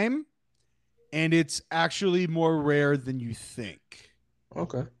time, and it's actually more rare than you think.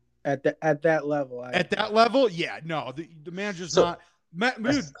 Okay. At that level. The manager's not.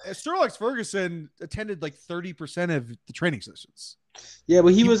 Dude, Sir Alex Ferguson attended like 30% of the training sessions. Yeah,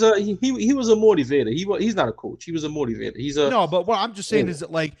 but he was a motivator. He's not a coach. He was a motivator. No, but what I'm just saying is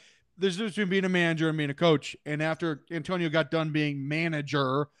that like there's a difference between being a manager and being a coach. And after Antonio got done being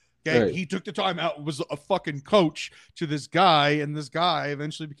manager, he took the time out, was a fucking coach to this guy, and this guy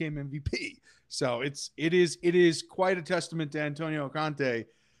eventually became MVP. So it is quite a testament to Antonio Conte,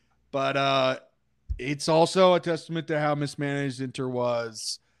 but it's also a testament to how mismanaged Inter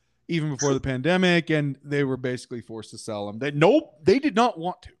was even before the pandemic, and they were basically forced to sell him. They did not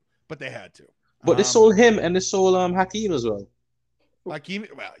want to, but they had to. But they sold him, and they sold Hakim as well. Hakimi,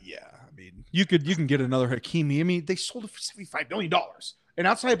 well, yeah. I mean, you can get another Hakimi. I mean, they sold it for $75 million. An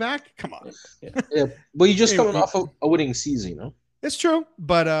outside back? Come on. Yeah, but you're just coming off of a winning season, you know? It's true,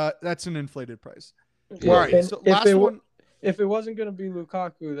 but that's an inflated price. Yeah. All right, so last one. If it wasn't going to be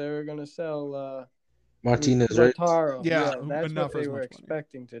Lukaku, they were going to sell Martinez, right? Lautaro. Yeah, that's enough what they for were as much money.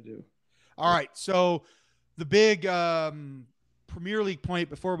 expecting to do. All right, so the big Premier League point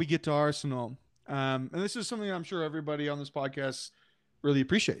before we get to Arsenal, and this is something I'm sure everybody on this podcast really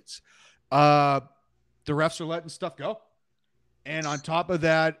appreciates. The refs are letting stuff go. And on top of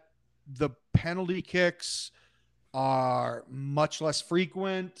that, the penalty kicks are much less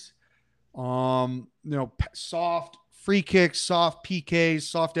frequent. Soft free kicks, soft PKs,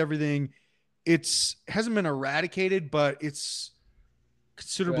 soft everything. Hasn't been eradicated, but it's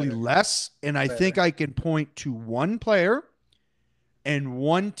considerably less. And I think I can point to one player and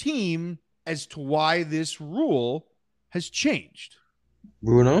one team as to why this rule has changed.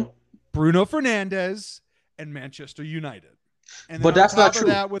 Bruno Fernandes and Manchester United. And but that's not true.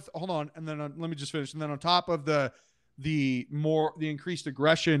 Let me just finish. And then on top of the increased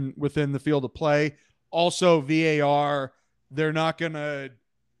aggression within the field of play, also VAR, they're not going to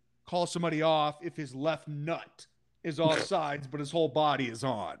call somebody off if his left nut is off sides, but his whole body is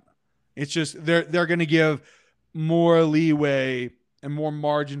on. It's just they're going to give more leeway and more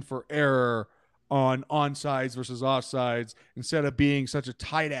margin for error on onsides versus offsides instead of being such a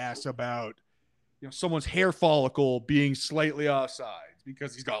tight ass about someone's hair follicle being slightly offsides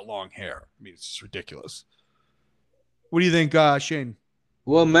because he's got long hair. I mean, it's just ridiculous. What do you think, Cheyne?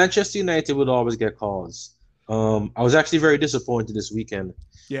 Well, Manchester United would always get calls. I was actually very disappointed this weekend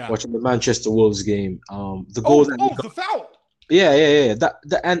watching the Manchester Wolves game. The goal. The foul. Yeah.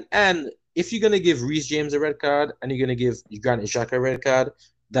 And if you're gonna give Reece James a red card and you're gonna give Granit Xhaka a red card,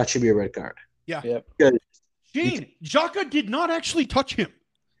 that should be a red card. Yeah. Yep. Cheyne, Xhaka did not actually touch him.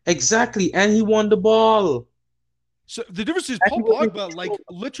 Exactly, and he won the ball. So the difference is Paul Pogba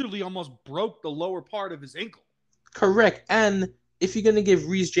literally almost broke the lower part of his ankle. Correct. And if you're gonna give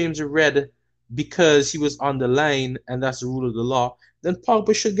Reece James a red because he was on the line and that's the rule of the law, then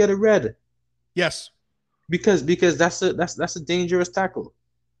Pogba should get a red. Yes. Because that's a dangerous tackle.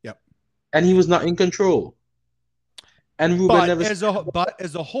 Yep. And he was not in control. And Ruben as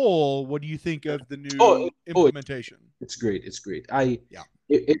a whole, what do you think of the new implementation? It's great.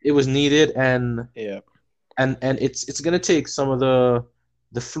 It was needed, and it's gonna take some of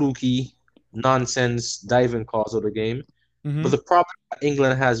the fluky nonsense diving calls of the game. Mm-hmm. But the problem that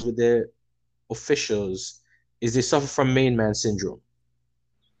England has with their officials is they suffer from main man syndrome.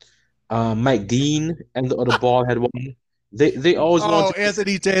 Mike Dean and the other ball had one. They always want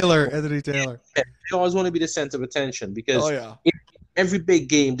Anthony Taylor. They always want to be the center of attention because in every big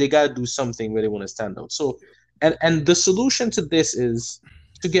game they gotta do something where they want to stand out. So and the solution to this is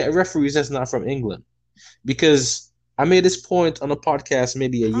to get referees that's not from England. Because I made this point on a podcast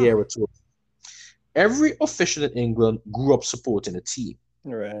maybe a year or two. Every official in England grew up supporting a team.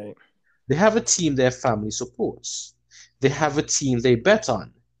 Right. They have a team their family supports. They have a team they bet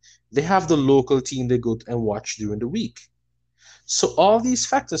on. They have the local team they go and watch during the week. So all these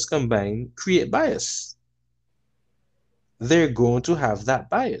factors combined create bias. They're going to have that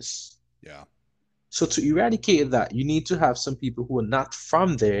bias. Yeah. So to eradicate that, you need to have some people who are not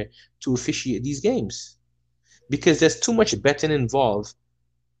from there to officiate these games. Because there's too much betting involved,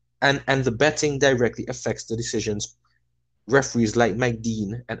 and the betting directly affects the decisions referees like Mike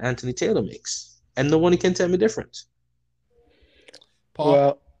Dean and Anthony Taylor makes, and no one can tell me different. Paul?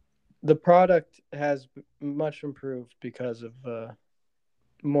 Well, the product has much improved because of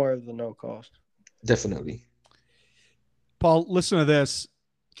more of the no calls. Definitely. Paul, listen to this,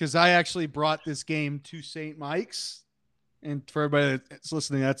 because I actually brought this game to St. Mike's. And for everybody that's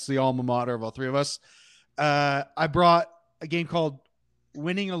listening, that's the alma mater of all three of us. I brought a game called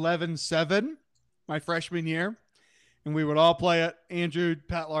Winning 11-7 my freshman year. And we would all play it. Andrew,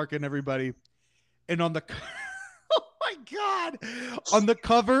 Pat Larkin, everybody. And on the oh my God, on the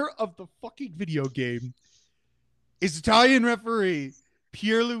cover of the fucking video game is Italian referee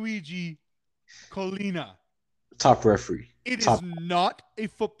Pierluigi Collina. Top referee. It Top. is not a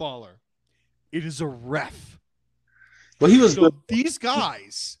footballer. It is a ref. Well, he was So good. these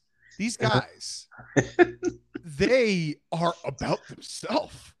guys, they are about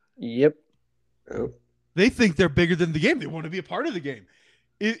themselves. Yep. Oh. They think they're bigger than the game. They want to be a part of the game.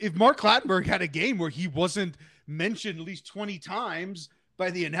 If Mark Clattenburg had a game where he wasn't mentioned at least 20 times by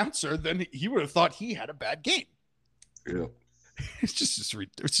the announcer, then he would have thought he had a bad game. Yeah. It's just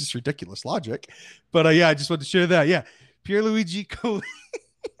ridiculous logic. But yeah, I just wanted to share that. Yeah. Pierluigi Collina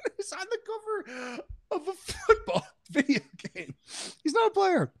is on the cover of a football video game. He's not a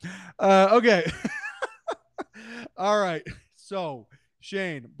player. Okay. All right. So,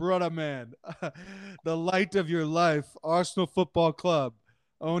 Cheyne, Bruddah man, the light of your life, Arsenal Football Club,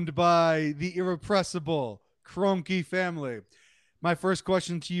 owned by the irrepressible Kroenke family. My first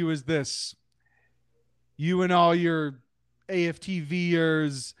question to you is this. You and all your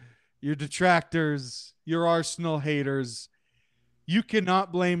AFTVers, your detractors, your Arsenal haters, you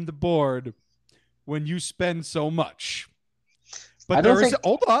cannot blame the board when you spend so much. But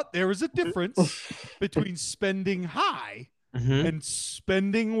there is a difference between spending high and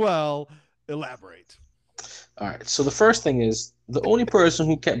spending well. Elaborate. All right. So the first thing is the only person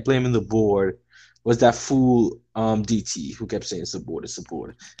who kept blaming the board was that fool DT who kept saying it's the board, it's the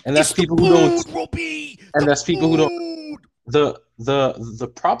board. And that's people who don't. And that's people who don't.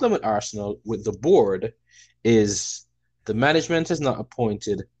 The problem with Arsenal with the board is the management has not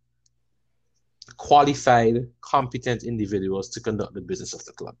appointed qualified, competent individuals to conduct the business of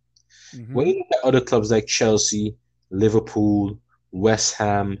the club. When you look at other clubs like Chelsea, Liverpool, West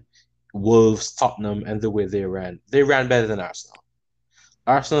Ham, Wolves, Tottenham, and the way they ran better than Arsenal.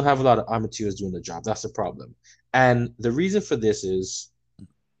 Arsenal have a lot of amateurs doing the job. That's the problem. And the reason for this is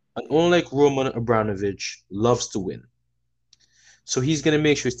an owner like Roman Abramovich loves to win. So he's going to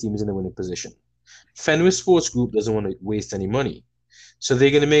make sure his team is in a winning position. Fenway Sports Group doesn't want to waste any money. So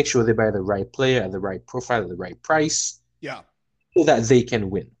they're going to make sure they buy the right player at the right profile at the right price. Yeah. So that they can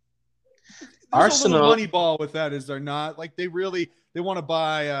win. There's Arsenal, a little money ball with that, is there not? Like they want to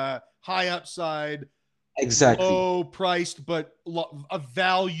buy a high upside, exactly, low priced, but a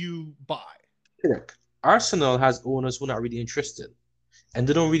value buy. Correct. Arsenal has owners who are not really interested, and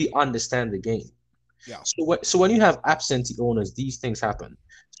they don't really understand the game. Yeah. So when you have absentee owners, these things happen.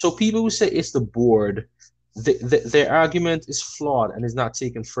 So people who say it's the board, their argument is flawed and is not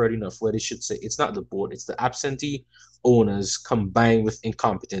taken further enough. Where they should say it's not the board, it's the absentee owners combined with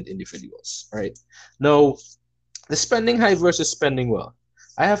incompetent individuals. Right now, the spending high versus spending well.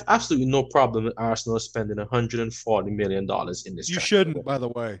 I have absolutely no problem with Arsenal spending $140 million in this. You shouldn't, by the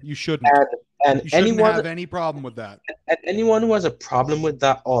way. You shouldn't. And you shouldn't anyone have any problem with that. And anyone who has a problem with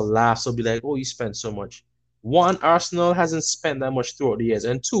that or laughs will be like, "Oh, you spend so much." One, Arsenal hasn't spent that much throughout the years,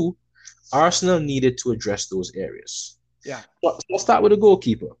 and two, Arsenal needed to address those areas. Yeah. So let's start with a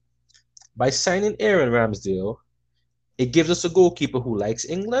goalkeeper. By signing Aaron Ramsdale, it gives us a goalkeeper who likes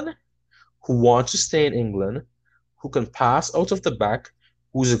England, who wants to stay in England, who can pass out of the back,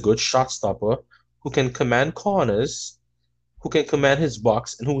 who's a good shot stopper, who can command corners, who can command his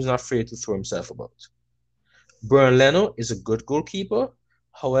box, and who's not afraid to throw himself about. Bern Leno is a good goalkeeper.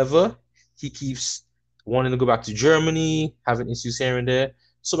 However, he keeps wanting to go back to Germany, having issues here and there.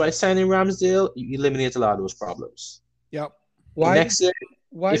 So by signing Ramsdale, you eliminate a lot of those problems. Yep. Why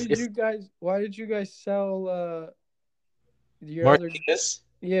did you guys sell your Martinez?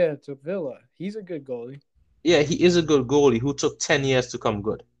 to Villa? He's a good goalie. Yeah, he is a good goalie who took 10 years to come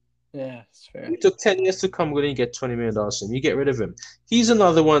good. Yeah, it's fair. He took 10 years to come good and you get $20 million from him. You get rid of him. He's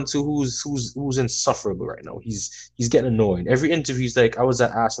another one too who's insufferable right now. He's getting annoying. Every interview he's like, "I was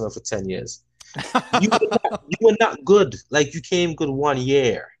at Arsenal for 10 years." You were not good. Like, you came good 1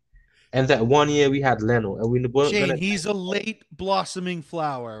 year. And that 1 year we had Leno. And Cheyne, he's a late blossoming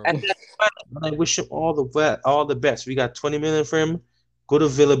flower. And I wish him all the best. We got 20 million for him. Go to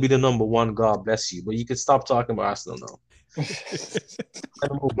Villa, be the number one. God bless you. But you can stop talking about Arsenal now.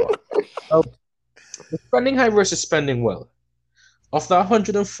 Spending high versus spending well. Of that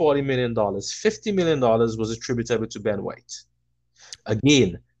 $140 million, $50 million was attributable to Ben White.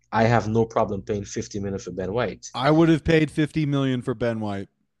 Again, I have no problem paying $50 million for Ben White. I would have paid $50 million for Ben White.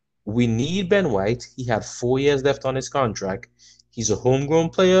 We need Ben White. He had 4 years left on his contract. He's a homegrown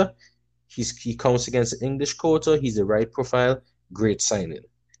player. He comes against the English quota. He's the right profile. Great signing.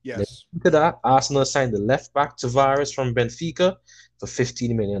 Yes. After that, Arsenal signed the left back Tavares from Benfica for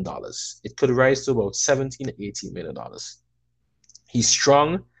 $15 million. It could rise to about $17, $18 million. He's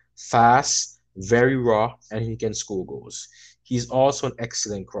strong, fast, very raw, and he can score goals. He's also an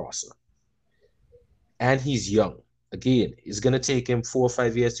excellent crosser. And he's young. Again, it's going to take him 4 or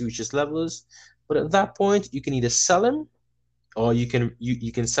 5 years to reach his levels. But at that point, you can either sell him or you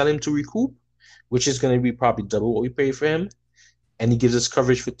can sell him to recoup, which is going to be probably double what we pay for him. And he gives us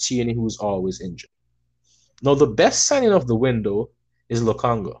coverage for Cheyne, who's always injured. Now, the best signing of the window is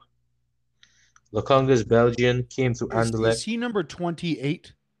Luca. Luca is Belgian, came through Anderlecht. Is he number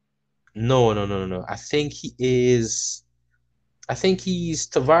 28? No. I think he's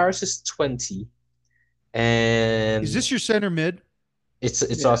Tavares is 20. And is this your center mid? It's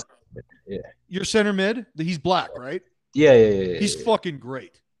us. Yeah. Your center mid? He's black, right? Yeah. He's fucking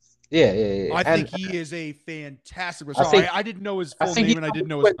great. Yeah. I think he is a fantastic. I didn't know his full name and I didn't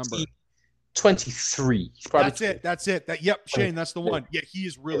know his number. 23. That's it. Yep, Cheyne, that's the one. Yeah, he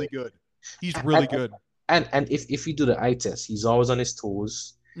is really good. He's really good. And if you do the eye test, he's always on his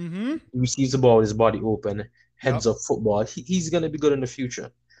toes. Mm-hmm. He receives the ball with his body open, heads up football. He's going to be good in the future.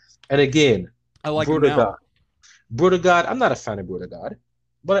 And again, I like him now. Bruddah, I'm not a fan of Bruddah,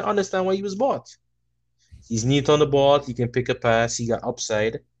 but I understand why he was bought. He's neat on the ball. He can pick a pass. He got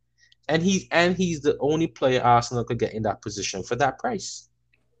upside. And he's the only player Arsenal could get in that position for that price.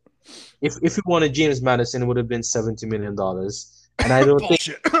 If we wanted James Maddison, it would have been $70 million. And I don't think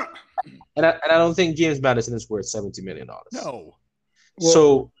and I don't think James Maddison is worth $70 million. No.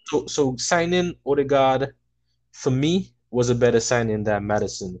 So signing Odegaard for me was a better signing than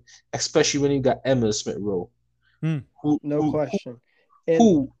Maddison, especially when you got Emil Smith Rowe. No question.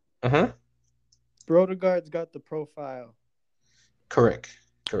 Brodegaard's got the profile. Correct.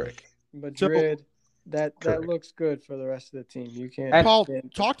 Madrid, that looks good for the rest of the team. You can't. Paul,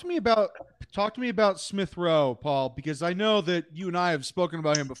 talk to me about Smith Rowe, Paul, because I know that you and I have spoken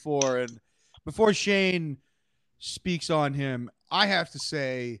about him before, and before Cheyne speaks on him, I have to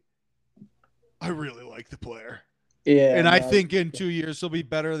say I really like the player. Yeah, and I think in 2 years he'll be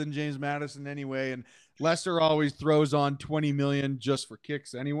better than James Maddison anyway. And Leicester always throws on $20 million just for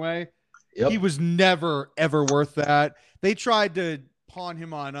kicks anyway. Yep. He was never ever worth that. They tried to pawn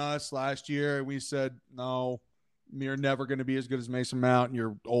him on us last year, and we said no. You're never going to be as good as Mason Mount, and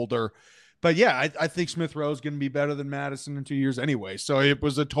you're older. But yeah, I think Smith Rowe is going to be better than Maddison in 2 years anyway. So it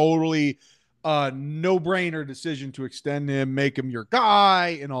was a totally no-brainer decision to extend him, make him your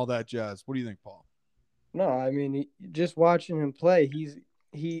guy, and all that jazz. What do you think, Paul? No, I mean, just watching him play,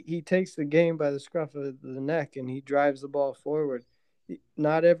 he takes the game by the scruff of the neck and he drives the ball forward.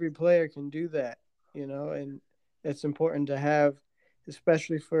 Not every player can do that, and it's important to have,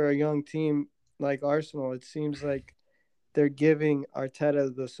 especially for a young team like Arsenal. It seems like they're giving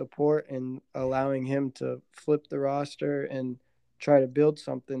Arteta the support and allowing him to flip the roster and try to build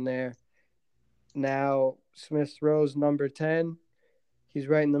something there. Now, Smith Rowe's number 10. He's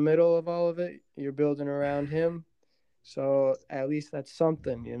right in the middle of all of it. You're building around him. So at least that's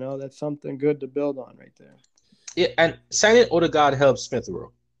something, that's something good to build on right there. Yeah, and signing Odegaard helps Smith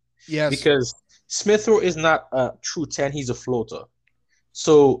Rowe. Yes. Because Smith Rowe is not a true 10, he's a floater.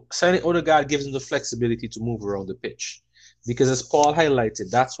 So signing Odegaard gives him the flexibility to move around the pitch. Because as Paul highlighted,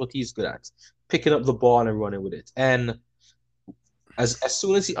 that's what he's good at. Picking up the ball and running with it. And as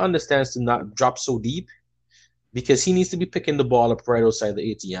soon as he understands to not drop so deep, because he needs to be picking the ball up right outside the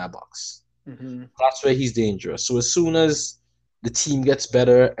 18-yard box. Mm-hmm. That's where he's dangerous. So as soon as the team gets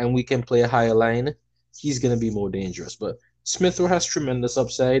better and we can play a higher line, he's going to be more dangerous. But Smith Rowe has tremendous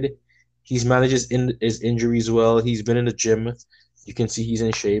upside. He's managed his injuries well. He's been in the gym. You can see he's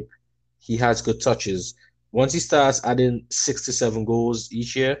in shape. He has good touches. Once he starts adding 6 to 7 goals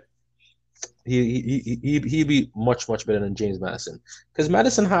each year, he'll be much, much better than James Maddison. Because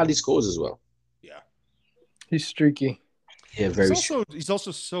Maddison hardly scores as well. Yeah. He's streaky. Yeah, he's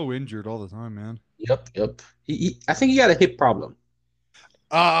also so injured all the time, man. Yep. I think he got a hip problem.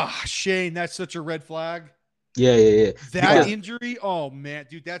 Cheyne, that's such a red flag. Yeah. That injury, oh man,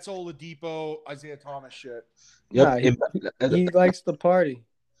 dude, that's Oladipo, Isaiah Thomas shit. Yep. He likes to party.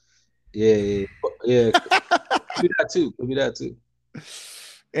 Yeah. Could be that too.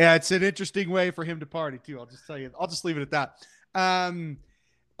 Yeah, it's an interesting way for him to party too. I'll just tell you. I'll just leave it at that.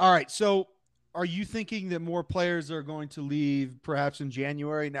 All right, so Are you thinking that more players are going to leave perhaps in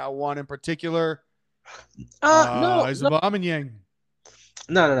January? Now, one in particular No, is no, Aubameyang.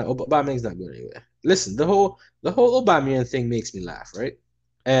 no. Aubameyang's not going anywhere. Listen, the whole Aubameyang thing makes me laugh, right?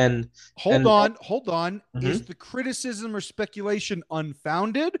 And Hold and on. Mhm. Is the criticism or speculation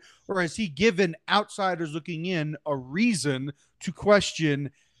unfounded, or has he given outsiders looking in a reason to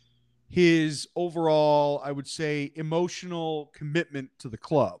question his overall, I would say, emotional commitment to the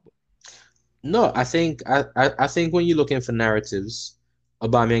club? No, I think when you're looking for narratives,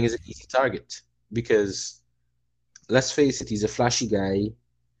 Aubameyang is an easy target because let's face it, he's a flashy guy.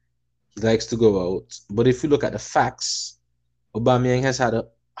 He likes to go out. But if you look at the facts, Aubameyang has had a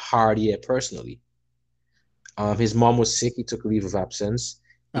hard year personally. His mom was sick. He took a leave of absence.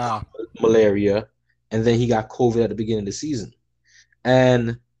 He caught malaria, and then he got COVID at the beginning of the season.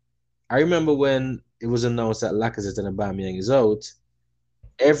 And I remember when it was announced that Lacazette and Aubameyang is out,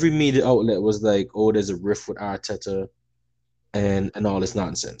 every media outlet was like, "Oh, there's a rift with Arteta and all this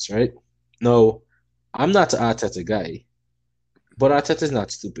nonsense," right? No, I'm not an Arteta guy, but Arteta is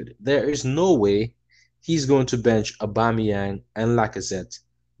not stupid. There is no way he's going to bench Aubameyang and Lacazette,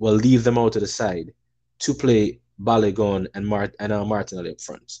 well, leave them out to the side to play Balogun and Martinelli up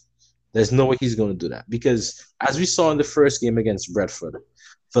front. There's no way he's going to do that because, as we saw in the first game against Brentford,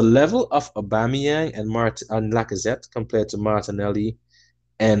 the level of Aubameyang and Lacazette compared to Martinelli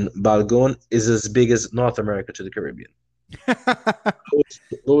and Balogun is as big as North America to the Caribbean.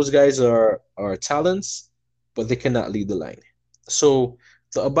 Those guys are talents, but they cannot lead the line. So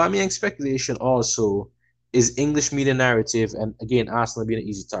the Aubameyang speculation also is English media narrative, and again, Arsenal being an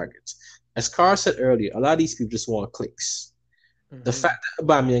easy target. As Carl said earlier, a lot of these people just want clicks. The fact that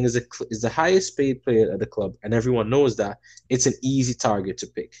Aubameyang is the highest paid player at the club, and everyone knows that, it's an easy target to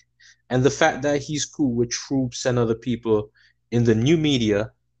pick. And the fact that he's cool with troops and other people in the new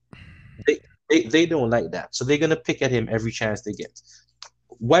media, they don't like that. So they're going to pick at him every chance they get.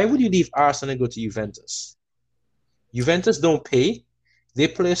 Why would you leave Arsenal and go to Juventus? Juventus don't pay. They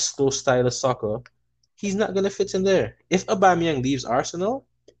play a slow style of soccer. He's not going to fit in there. If Aubameyang leaves Arsenal,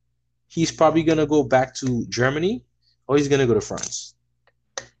 he's probably going to go back to Germany or he's going to go to France.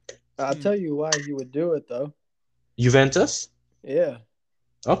 I'll tell you why he would do it, though. Juventus? Yeah.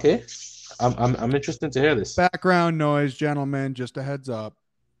 Okay. I'm interested to hear this. Background noise, gentlemen, just a heads up.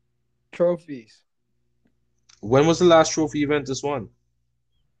 Trophies. When was the last trophy Juventus won?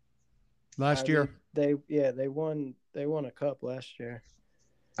 Last year. They won a cup last year.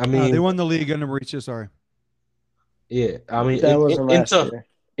 I mean, they won the league under Mauricio, sorry. Yeah, I mean, that wasn't last year.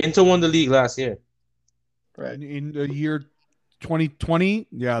 Inter won the league last year. Right. In the year 2020,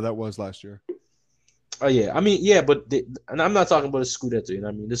 yeah, that was last year. Oh yeah, I mean, yeah, but and I'm not talking about the Scudetto. You know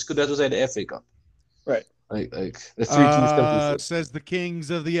what I mean? The Scudetto's at the FA Cup. Right. Like the 3 teams come says the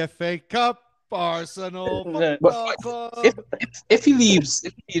kings of the FA Cup, Arsenal But Club. if he leaves,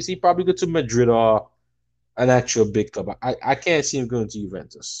 he probably go to Madrid or an actual big club. I can't see him going to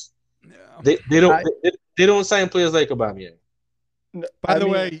Juventus. Yeah. They don't sign players like Aubameyang. By the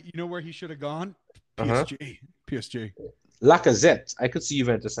way, you know where he should have gone? PSG. PSG. Lacazette. I could see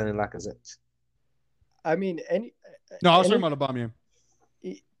Juventus signing Lacazette. I mean, No, I was talking about Aubameyang.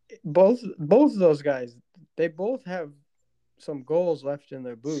 Both of those guys, they both have some goals left in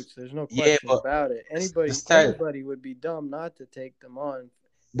their boots. There's no question about it. Anybody would be dumb not to take them on.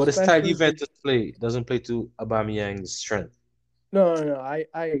 But the style Juventus doesn't play to Aubameyang's strength. No. I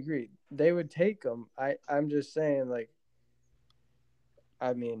agree. They would take them. I'm just saying, like,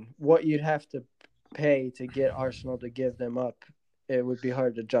 I mean, what you'd have to pay to get Arsenal to give them up, it would be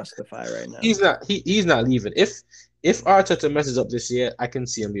hard to justify right now. He's not leaving. If Arteta messes up this year, I can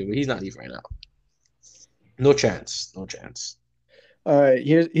see him leaving. He's not leaving right now. No chance. All right,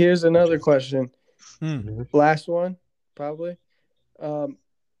 here's another question. Last one, probably.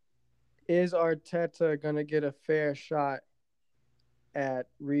 Is Arteta gonna get a fair shot at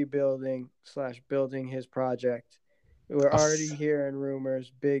rebuilding/building his project? We're already hearing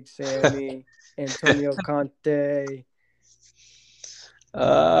rumors. Big Sammy, Antonio Conte. So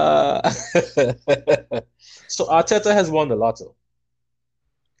Arteta has won the lotto.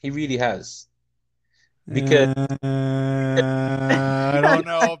 He really has. Because I don't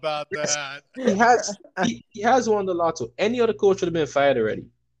know about that. He has won the lotto. Any other coach would have been fired already.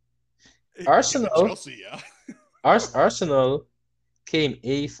 Arsenal, Chelsea, yeah. Arsenal came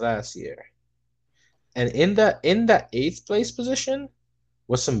 8th last year, and in that 8th place position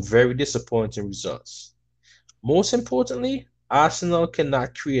was some very disappointing results. Most importantly, Arsenal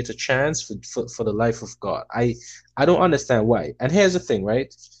cannot create a chance for the life of God. I don't understand why. And here's the thing,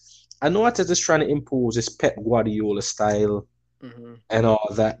 right? I know Arteta's trying to impose his Pep Guardiola style and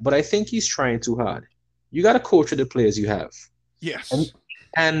all that. But I think he's trying too hard. You got to coach with the players you have. Yes.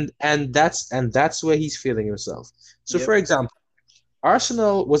 And that's where he's feeling himself. So for example,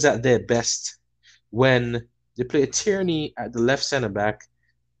 Arsenal was at their best when they played Tierney at the left center back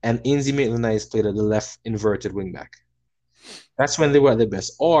and Ainsley Maitland-Niles played at the left inverted wing back. That's when they were at their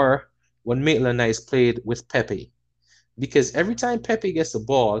best. Or when Maitland-Niles played with Pepe. Because every time Pepe gets the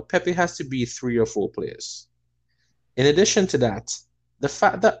ball, Pepe has to be 3 or 4 players. In addition to that, the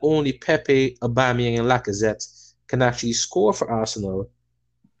fact that only Pepe, Aubameyang, and Lacazette can actually score for Arsenal,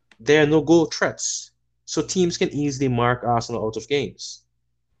 there are no goal threats. So teams can easily mark Arsenal out of games.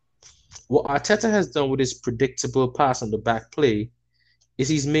 What Arteta has done with his predictable pass on the back play is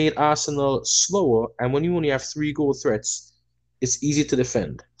he's made Arsenal slower, and when you only have 3 goal threats, it's easy to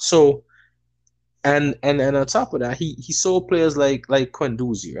defend. So, and on top of that, he saw players like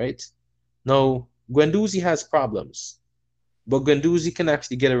Guendouzi, right? Now, Guendouzi has problems, but Guendouzi can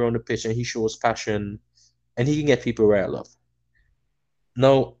actually get around the pitch and he shows passion, and he can get people riled up.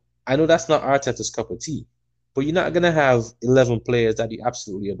 Now, I know that's not Arteta's cup of tea, but you're not going to have 11 players that you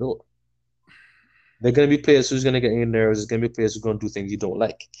absolutely adore. They're going to be players who's going to get in your nerves. There's going to be players who are going to do things you don't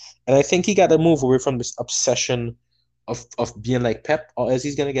like. And I think he got to move away from this obsession of being like Pep, or else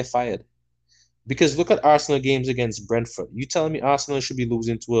he's going to get fired. Because look at Arsenal games against Brentford. You telling me Arsenal should be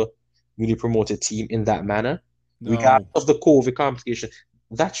losing to a newly promoted team in that manner? No. Regardless of the COVID complication.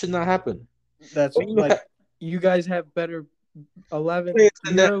 That should not happen. That's you guys have better 11. You're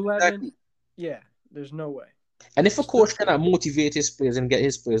 11. Exactly. Yeah, there's no way. And if a coach cannot motivate his players and get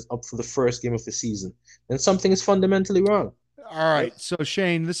his players up for the first game of the season, then something is fundamentally wrong. All right. So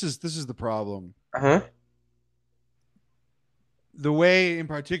Cheyne, this is the problem. The way in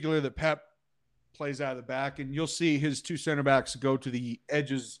particular that Pep plays out of the back, and you'll see his 2 center backs go to the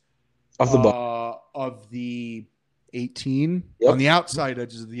edges of the ball of the 18, on the outside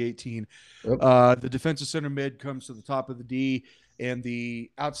edges of the 18. The defensive center mid comes to the top of the D, and the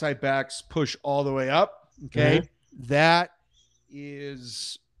outside backs push all the way up. Okay, that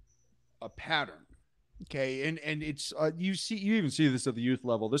is a pattern. Okay, and it's you even see this at the youth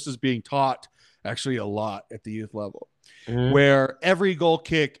level. This is being taught actually a lot at the youth level, where every goal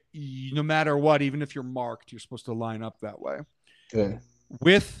kick, no matter what, even if you're marked, you're supposed to line up that way.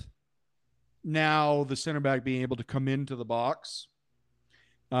 With now the center back being able to come into the box,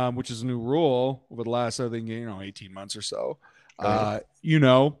 which is a new rule over the last, I think, 18 months or so.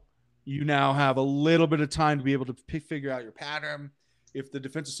 You now have a little bit of time to be able to figure out your pattern. If the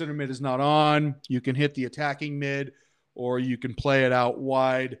defensive center mid is not on, you can hit the attacking mid, or you can play it out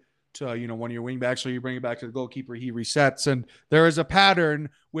wide to one of your wing backs, or you bring it back to the goalkeeper. He resets, and there is a pattern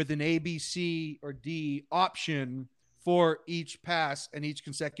with an A, B, C, or D option for each pass and each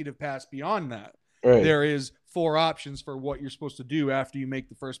consecutive pass beyond that. Right. There is 4 options for what you're supposed to do after you make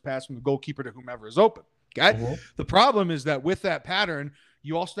the first pass from the goalkeeper to whomever is open. Okay. The problem is that with that pattern,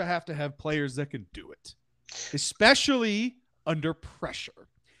 you also have to have players that can do it, especially under pressure.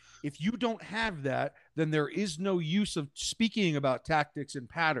 If you don't have that, then there is no use of speaking about tactics and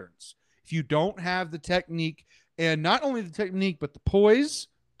patterns. If you don't have the technique, and not only the technique, but the poise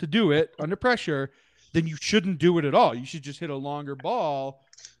to do it under pressure, then you shouldn't do it at all. You should just hit a longer ball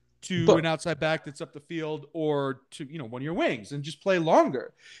to an outside back that's up the field, or to one of your wings, and just play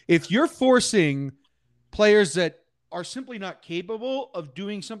longer. If you're forcing players that are simply not capable of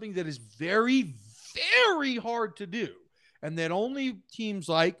doing something that is very, very hard to do, and that only teams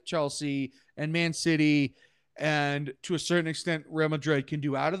like Chelsea and Man City and to a certain extent Real Madrid can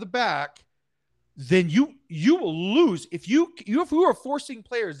do out of the back, then you will lose. If you are forcing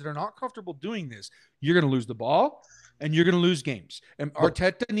players that are not comfortable doing this, you're going to lose the ball and you're going to lose games. And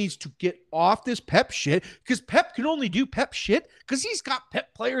Arteta needs to get off this Pep shit, because Pep can only do Pep shit because he's got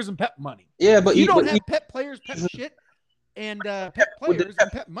Pep players and Pep money. Yeah, but you don't have Pep players, Pep shit, and Pep players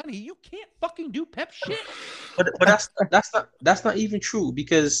and Pep money. You can't fucking do Pep shit. But that's not even true,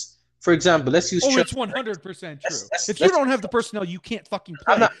 because, for example, let's use. It's 100% true. If you don't have the personnel, you can't fucking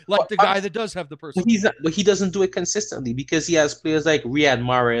play the guy that does have the personnel. But he doesn't do it consistently, because he has players like Riyad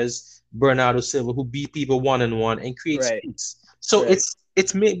Mahrez, Bernardo Silva, who beat people 1-on-1 and create space. So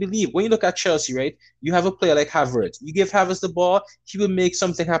it's make believe. When you look at Chelsea, right, you have a player like Havertz. You give Havertz the ball, he will make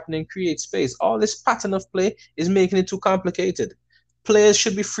something happen and create space. All this pattern of play is making it too complicated. Players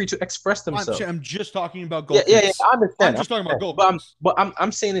should be free to express themselves. I'm just talking about goal. Yeah, I understand. I'm just talking about goal. But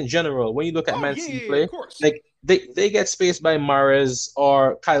I'm saying in general, when you look at Man City play, like they get spaced by Mahrez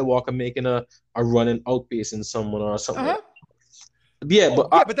or Kyle Walker making a run and outpacing someone or something. Yeah,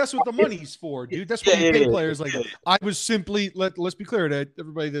 but that's what the money's for, dude. That's what you pay players like that. I was simply let's be clear to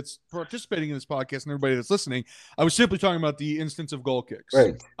everybody that's participating in this podcast and everybody that's listening. I was simply talking about the instance of goal kicks.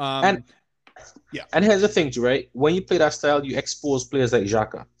 Right. And here's the thing, too, right? When you play that style, you expose players like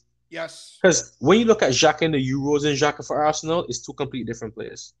Xhaka. Yes. Because when you look at Xhaka in the Euros and Xhaka for Arsenal, it's two completely different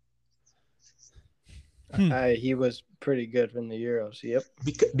players. He was pretty good in the Euros. Yep.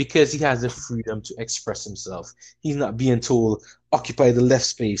 Because he has the freedom to express himself. He's not being told occupy the left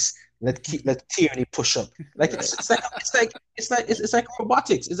space. Let Tierney push up. Like it's like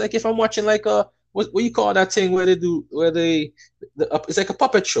robotics. It's like if I'm watching like a what you call that thing where it's like a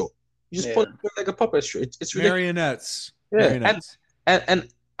puppet show. You just put it like a puppet show. It's marionettes. Yeah. Marionettes. And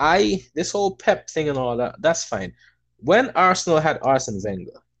this whole Pep thing and all that, that's fine. When Arsenal had Arsene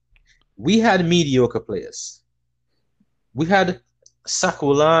Wenger, we had mediocre players. We had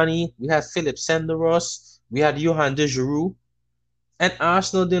Sakolani, we had Philip Senderos, we had Johan de Giroud, and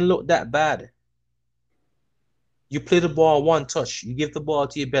Arsenal didn't look that bad. You play the ball one touch, you give the ball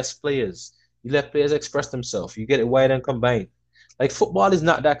to your best players, you let players express themselves, you get it wide and combined. Like football is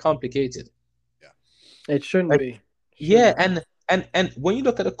not that complicated. Yeah, it shouldn't be. Yeah, and when you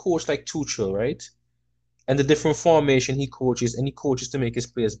look at a coach like Tuchel, right, and the different formation he coaches, and he coaches to make his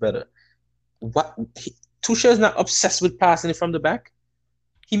players better. Tuchel is not obsessed with passing it from the back.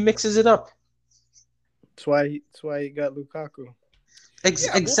 He mixes it up. That's why he got Lukaku.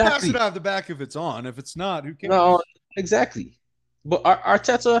 Exactly. We'll pass it out of the back if it's on. If it's not, who cares? No, exactly. But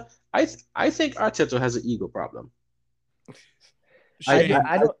Arteta, I think Arteta has an ego problem.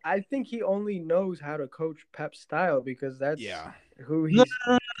 I think he only knows how to coach Pep's style because that's who he's.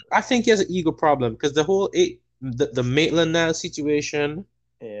 No. I think he has an ego problem because the whole the Maitland-Niles situation.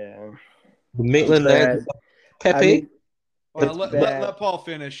 Yeah. The Maitland-Niles, Pepe. Let Paul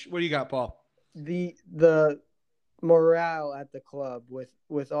finish. What do you got, Paul? The morale at the club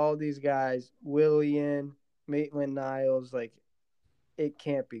with all these guys, Willian, Maitland-Niles, like it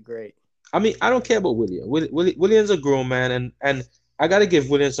can't be great. I mean, I don't care about Willian. Willian's a grown man, and I got to give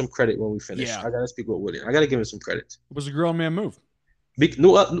Willian some credit when we finish. Yeah. I got to speak about Willian. I got to give him some credit. It was a grown man move.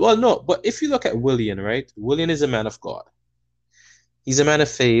 No. But if you look at Willian, right? Willian is a man of God. He's a man of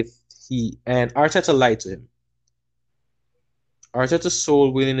faith. And Arteta lied to him. Arteta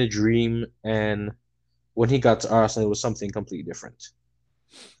sold Willian a dream, and when he got to Arsenal, it was something completely different.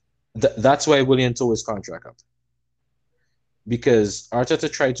 That's why Willian tore his contract up. Because Arteta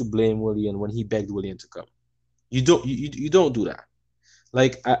tried to blame Willian when he begged Willian to come. You don't do that.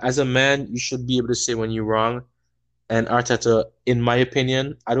 Like, as a man, you should be able to say when you're wrong. And Arteta, in my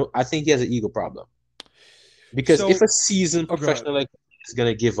opinion, I think he has an ego problem. Because if a seasoned professional like is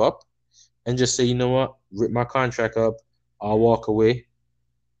gonna give up and just say, you know what, rip my contract up, I'll walk away.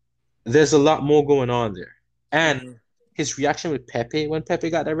 There's a lot more going on there. And his reaction with Pepe when Pepe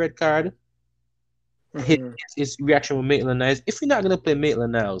got that red card, his reaction with Maitland-Niles. If you're not gonna play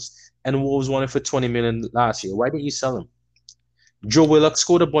Maitland-Niles and Wolves wanted for 20 million last year, why didn't you sell him? Joe Willock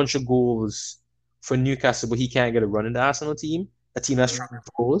scored a bunch of goals for Newcastle, but he can't get a run in the Arsenal team, a team that's struggling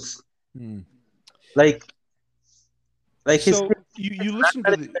for goals. Like so you listen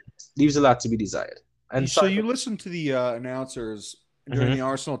to leaves a lot to be desired. And so you listen to the announcers during the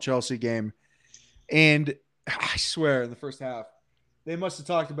Arsenal-Chelsea game, and I swear in the first half, they must have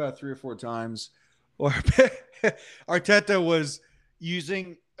talked about it 3 or 4 times. Or Arteta was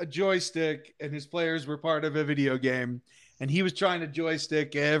using a joystick, and his players were part of a video game, and he was trying to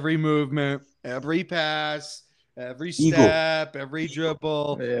joystick every movement, every pass, every step, every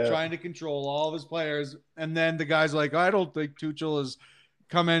dribble, trying to control all of his players. And then the guy's like, I don't think Tuchel has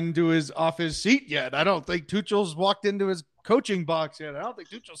come off his seat yet. I don't think Tuchel's walked into his coaching box yet. I don't think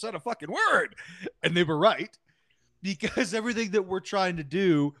Tuchel said a fucking word. And they were right, because everything that we're trying to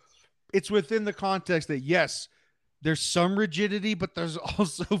do, it's within the context that, yes, there's some rigidity, but there's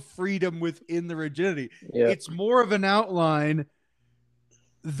also freedom within the rigidity. Yeah. It's more of an outline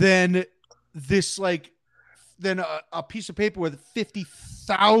than this, like, than a piece of paper with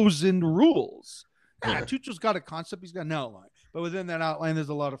 50,000 rules. Tuchel's got a concept. He's got an outline. But within that outline, there's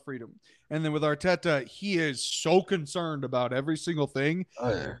a lot of freedom. And then with Arteta, he is so concerned about every single thing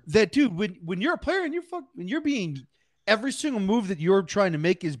that, dude, when you're a player and you're being – every single move that you're trying to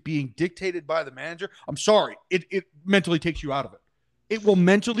make is being dictated by the manager, I'm sorry, it mentally takes you out of it. It will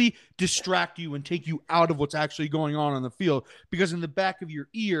mentally distract you and take you out of what's actually going on the field, because in the back of your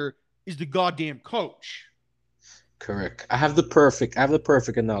ear is the goddamn coach. Correct. I have the perfect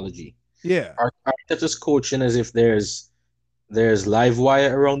analogy. Yeah. Arteta's coaching as if there's live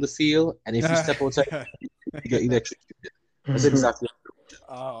wire around the field, and if you step outside, you get electrocuted. That's exactly.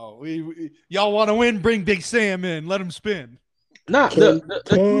 Oh, y'all want to win? Bring Big Sam in. Let him spin. Nah, the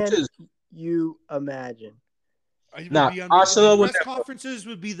truth is, you imagine? Arsenal press conferences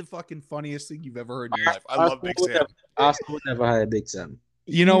would be the fucking funniest thing you've ever heard in your life. I love Big Sam. Arsenal would never hire Big Sam.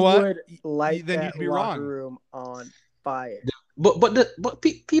 You know what? Would light then that you'd be locker wrong. room on fire. But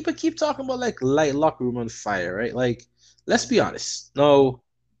people keep talking about like light locker room on fire, right? Like, let's be honest. No,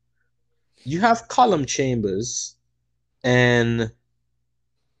 you have Column Chambers and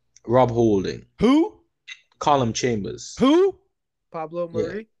Rob Holding. Who? Column Chambers. Who? Pablo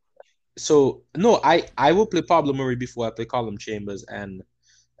Murray. Yeah. So no, I will play Pablo Murray before I play Column Chambers and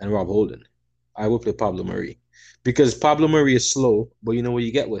Rob Holding. I will play Pablo Murray because Pablo Murray is slow, but you know what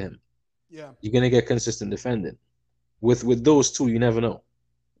you get with him. Yeah, you're gonna get consistent defending. With those two, you never know.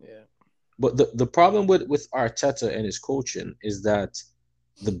 Yeah. But the problem with Arteta and his coaching is that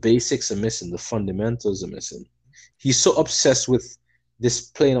the basics are missing, the fundamentals are missing. He's so obsessed with this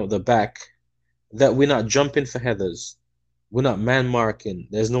playing out the back that we're not jumping for headers. We're not man marking.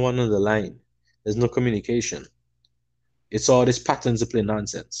 There's no one on the line. There's no communication. It's all these patterns of play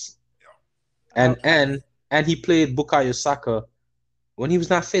nonsense. And he played Bukayo Saka when he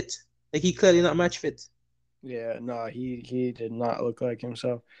was not fit. Like, he clearly not match fit. Yeah, no, he did not look like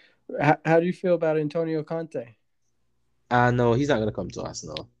himself. How do you feel about Antonio Conte? No, he's not gonna come to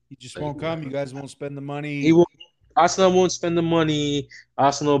Arsenal. He just won't come. You guys won't spend the money. He won't. Arsenal won't spend the money.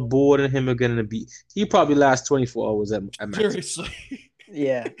 Arsenal bored and him are gonna be. He probably last 24 hours at match. Seriously.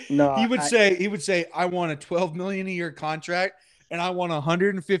 Yeah, no. He would say, I want a $12 million a year contract, and I want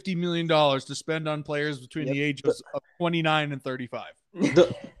 $150 million to spend on players between the ages of 29 and 35.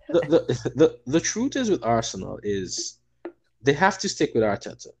 The truth is with Arsenal is they have to stick with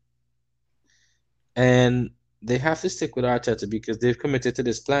Arteta, and they have to stick with Arteta because they've committed to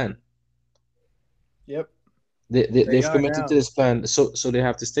this plan. Yep. They've committed to this plan, so they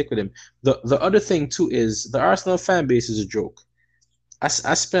have to stick with him. The other thing too is the Arsenal fan base is a joke. I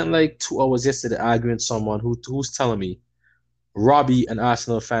spent like 2 hours yesterday arguing with someone who's telling me Robbie and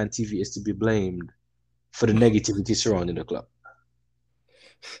Arsenal Fan TV is to be blamed for the negativity surrounding the club.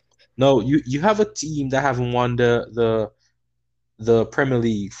 No, you have a team that haven't won the Premier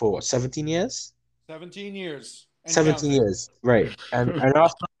League for 17 years. 17 years. 17 years, right? And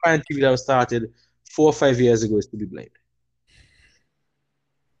Arsenal Fan TV that was started 4 or 5 years ago is to be blamed.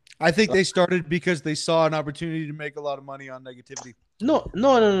 I think they started because they saw an opportunity to make a lot of money on negativity. No.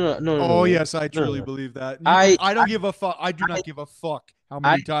 Oh, yes, I truly believe that. I don't give a fuck. I do not give a fuck how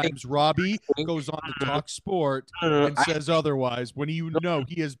many times Robbie goes on to talk sport and says otherwise when you know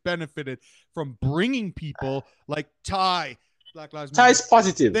he has benefited from bringing people like Ty, Black Lives Matter. Ty's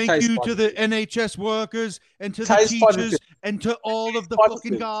positive. Thank you to the NHS workers and to the teachers and to all of the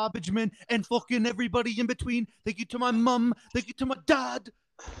fucking garbage men and fucking everybody in between. Thank you to my mum. Thank you to my dad.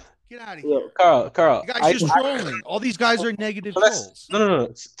 Get out of here. Carl. You guys just trolling. All these guys are negative trolls.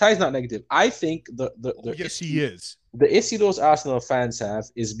 No. Ty's not negative. I think yes, he is. The issue those Arsenal fans have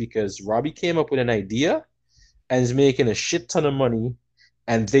is because Robbie came up with an idea and is making a shit ton of money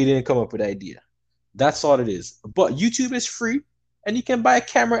and they didn't come up with the idea. That's all it is. But YouTube is free and you can buy a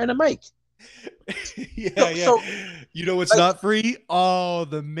camera and a mic. Yeah. So, you know what's not free? Oh,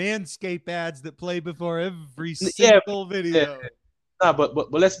 the Manscaped ads that play before every single video. Yeah. No,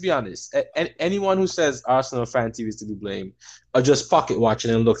 but let's be honest. Anyone who says Arsenal Fan TV is to be blamed are just pocket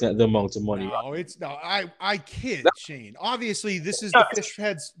watching and looking at the amount of money. I kid, Cheyne. Obviously, this is the fish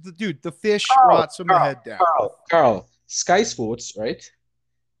heads. The fish rots from the head down. Carl, Sky Sports, right,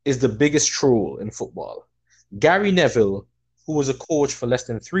 is the biggest troll in football. Gary Neville, who was a coach for less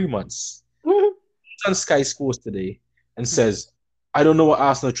than 3 months, he's on Sky Sports today and says, I don't know what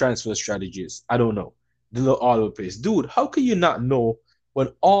Arsenal transfer strategy is. I don't know. All over the place. Dude, how can you not know when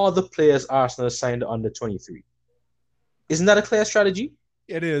all the players Arsenal signed under 23? Isn't that a clear strategy?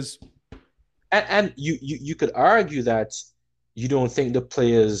 It is. And you could argue that you don't think the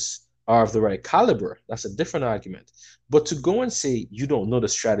players are of the right caliber. That's a different argument. But to go and say you don't know the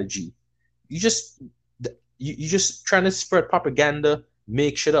strategy, you just trying to spread propaganda,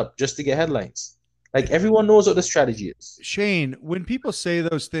 make shit up just to get headlines. Like, everyone knows what the strategy is. Cheyne, when people say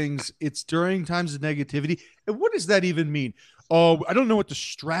those things, it's during times of negativity. And what does that even mean? Oh, I don't know what the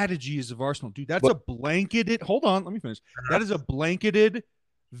strategy is of Arsenal. Dude, that's a blanketed – hold on, let me finish. That is a blanketed,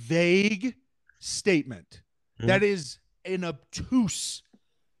 vague statement. That is an obtuse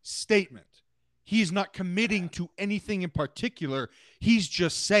statement. He's not committing to anything in particular. He's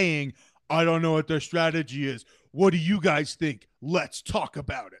just saying, I don't know what their strategy is. What do you guys think? Let's talk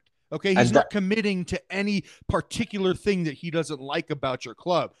about it. Okay, he's not committing to any particular thing that he doesn't like about your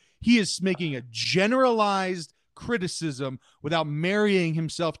club. He is making a generalized criticism without marrying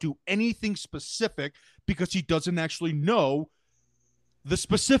himself to anything specific because he doesn't actually know the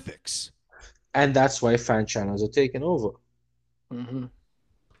specifics. And that's why fan channels are taking over. Mm-hmm.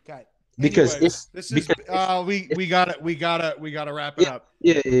 Okay. Because Anyways, we gotta wrap it up.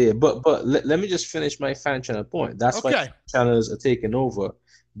 Yeah. But let me just finish my fan channel point. That's why fan channels are taking over,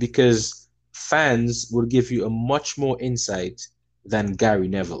 because fans will give you a much more insight than Gary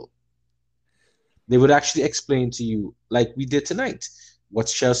Neville. They would actually explain to you, like we did tonight,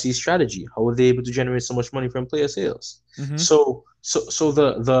 what's Chelsea's strategy? How are they able to generate so much money from player sales? Mm-hmm. So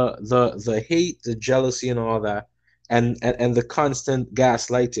the hate, the jealousy, and all that, and the constant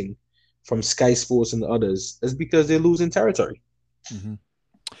gaslighting from Sky Sports and the others is because they're losing territory. Mm-hmm.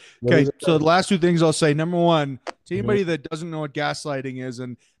 Okay, so the last two things I'll say. Number one, to anybody that doesn't know what gaslighting is,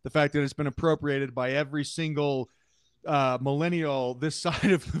 and the fact that it's been appropriated by every single millennial this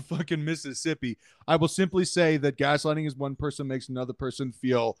side of the fucking Mississippi, I will simply say that gaslighting is one person makes another person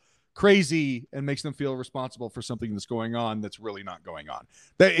feel crazy and makes them feel responsible for something that's going on that's really not going on.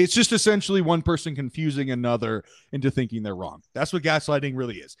 That it's just essentially one person confusing another into thinking they're wrong. That's what gaslighting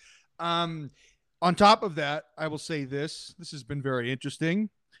really is. On top of that, I will say this has been very interesting.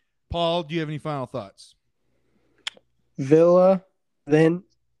 Paul, do you have any final thoughts? Villa, then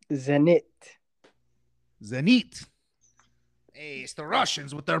Zenit. Zenit. Hey, it's the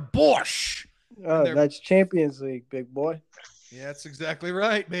Russians with their borscht. Oh, that's Champions League, big boy. Yeah, that's exactly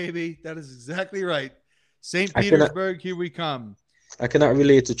right, baby. That is exactly right. St. Petersburg, here we come. I cannot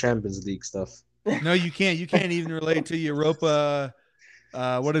relate to Champions League stuff. No, you can't. You can't even relate to Europa.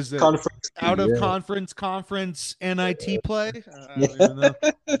 What is it? Conference. Out of conference NIT play? I don't even know.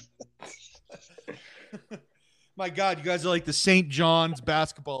 My God, you guys are like the St. John's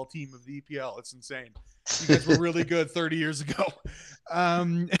basketball team of the EPL. It's insane. You guys were really good 30 years ago.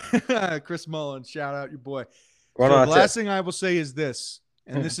 Chris Mullins, shout out your boy. So the last thing I will say is this,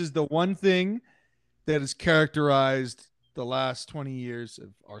 and this is the one thing that has characterized the last 20 years of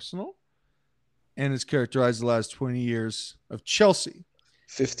Arsenal and has characterized the last 20 years of Chelsea.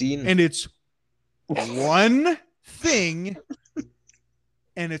 15. And it's one thing,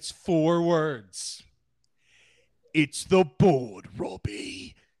 and it's 4 words. It's the board,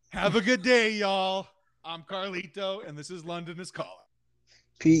 Robbie. Have a good day, y'all. I'm Carlito, and this is London is Calling.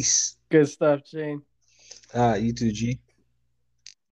 Peace. Good stuff, Cheyne. You too, G.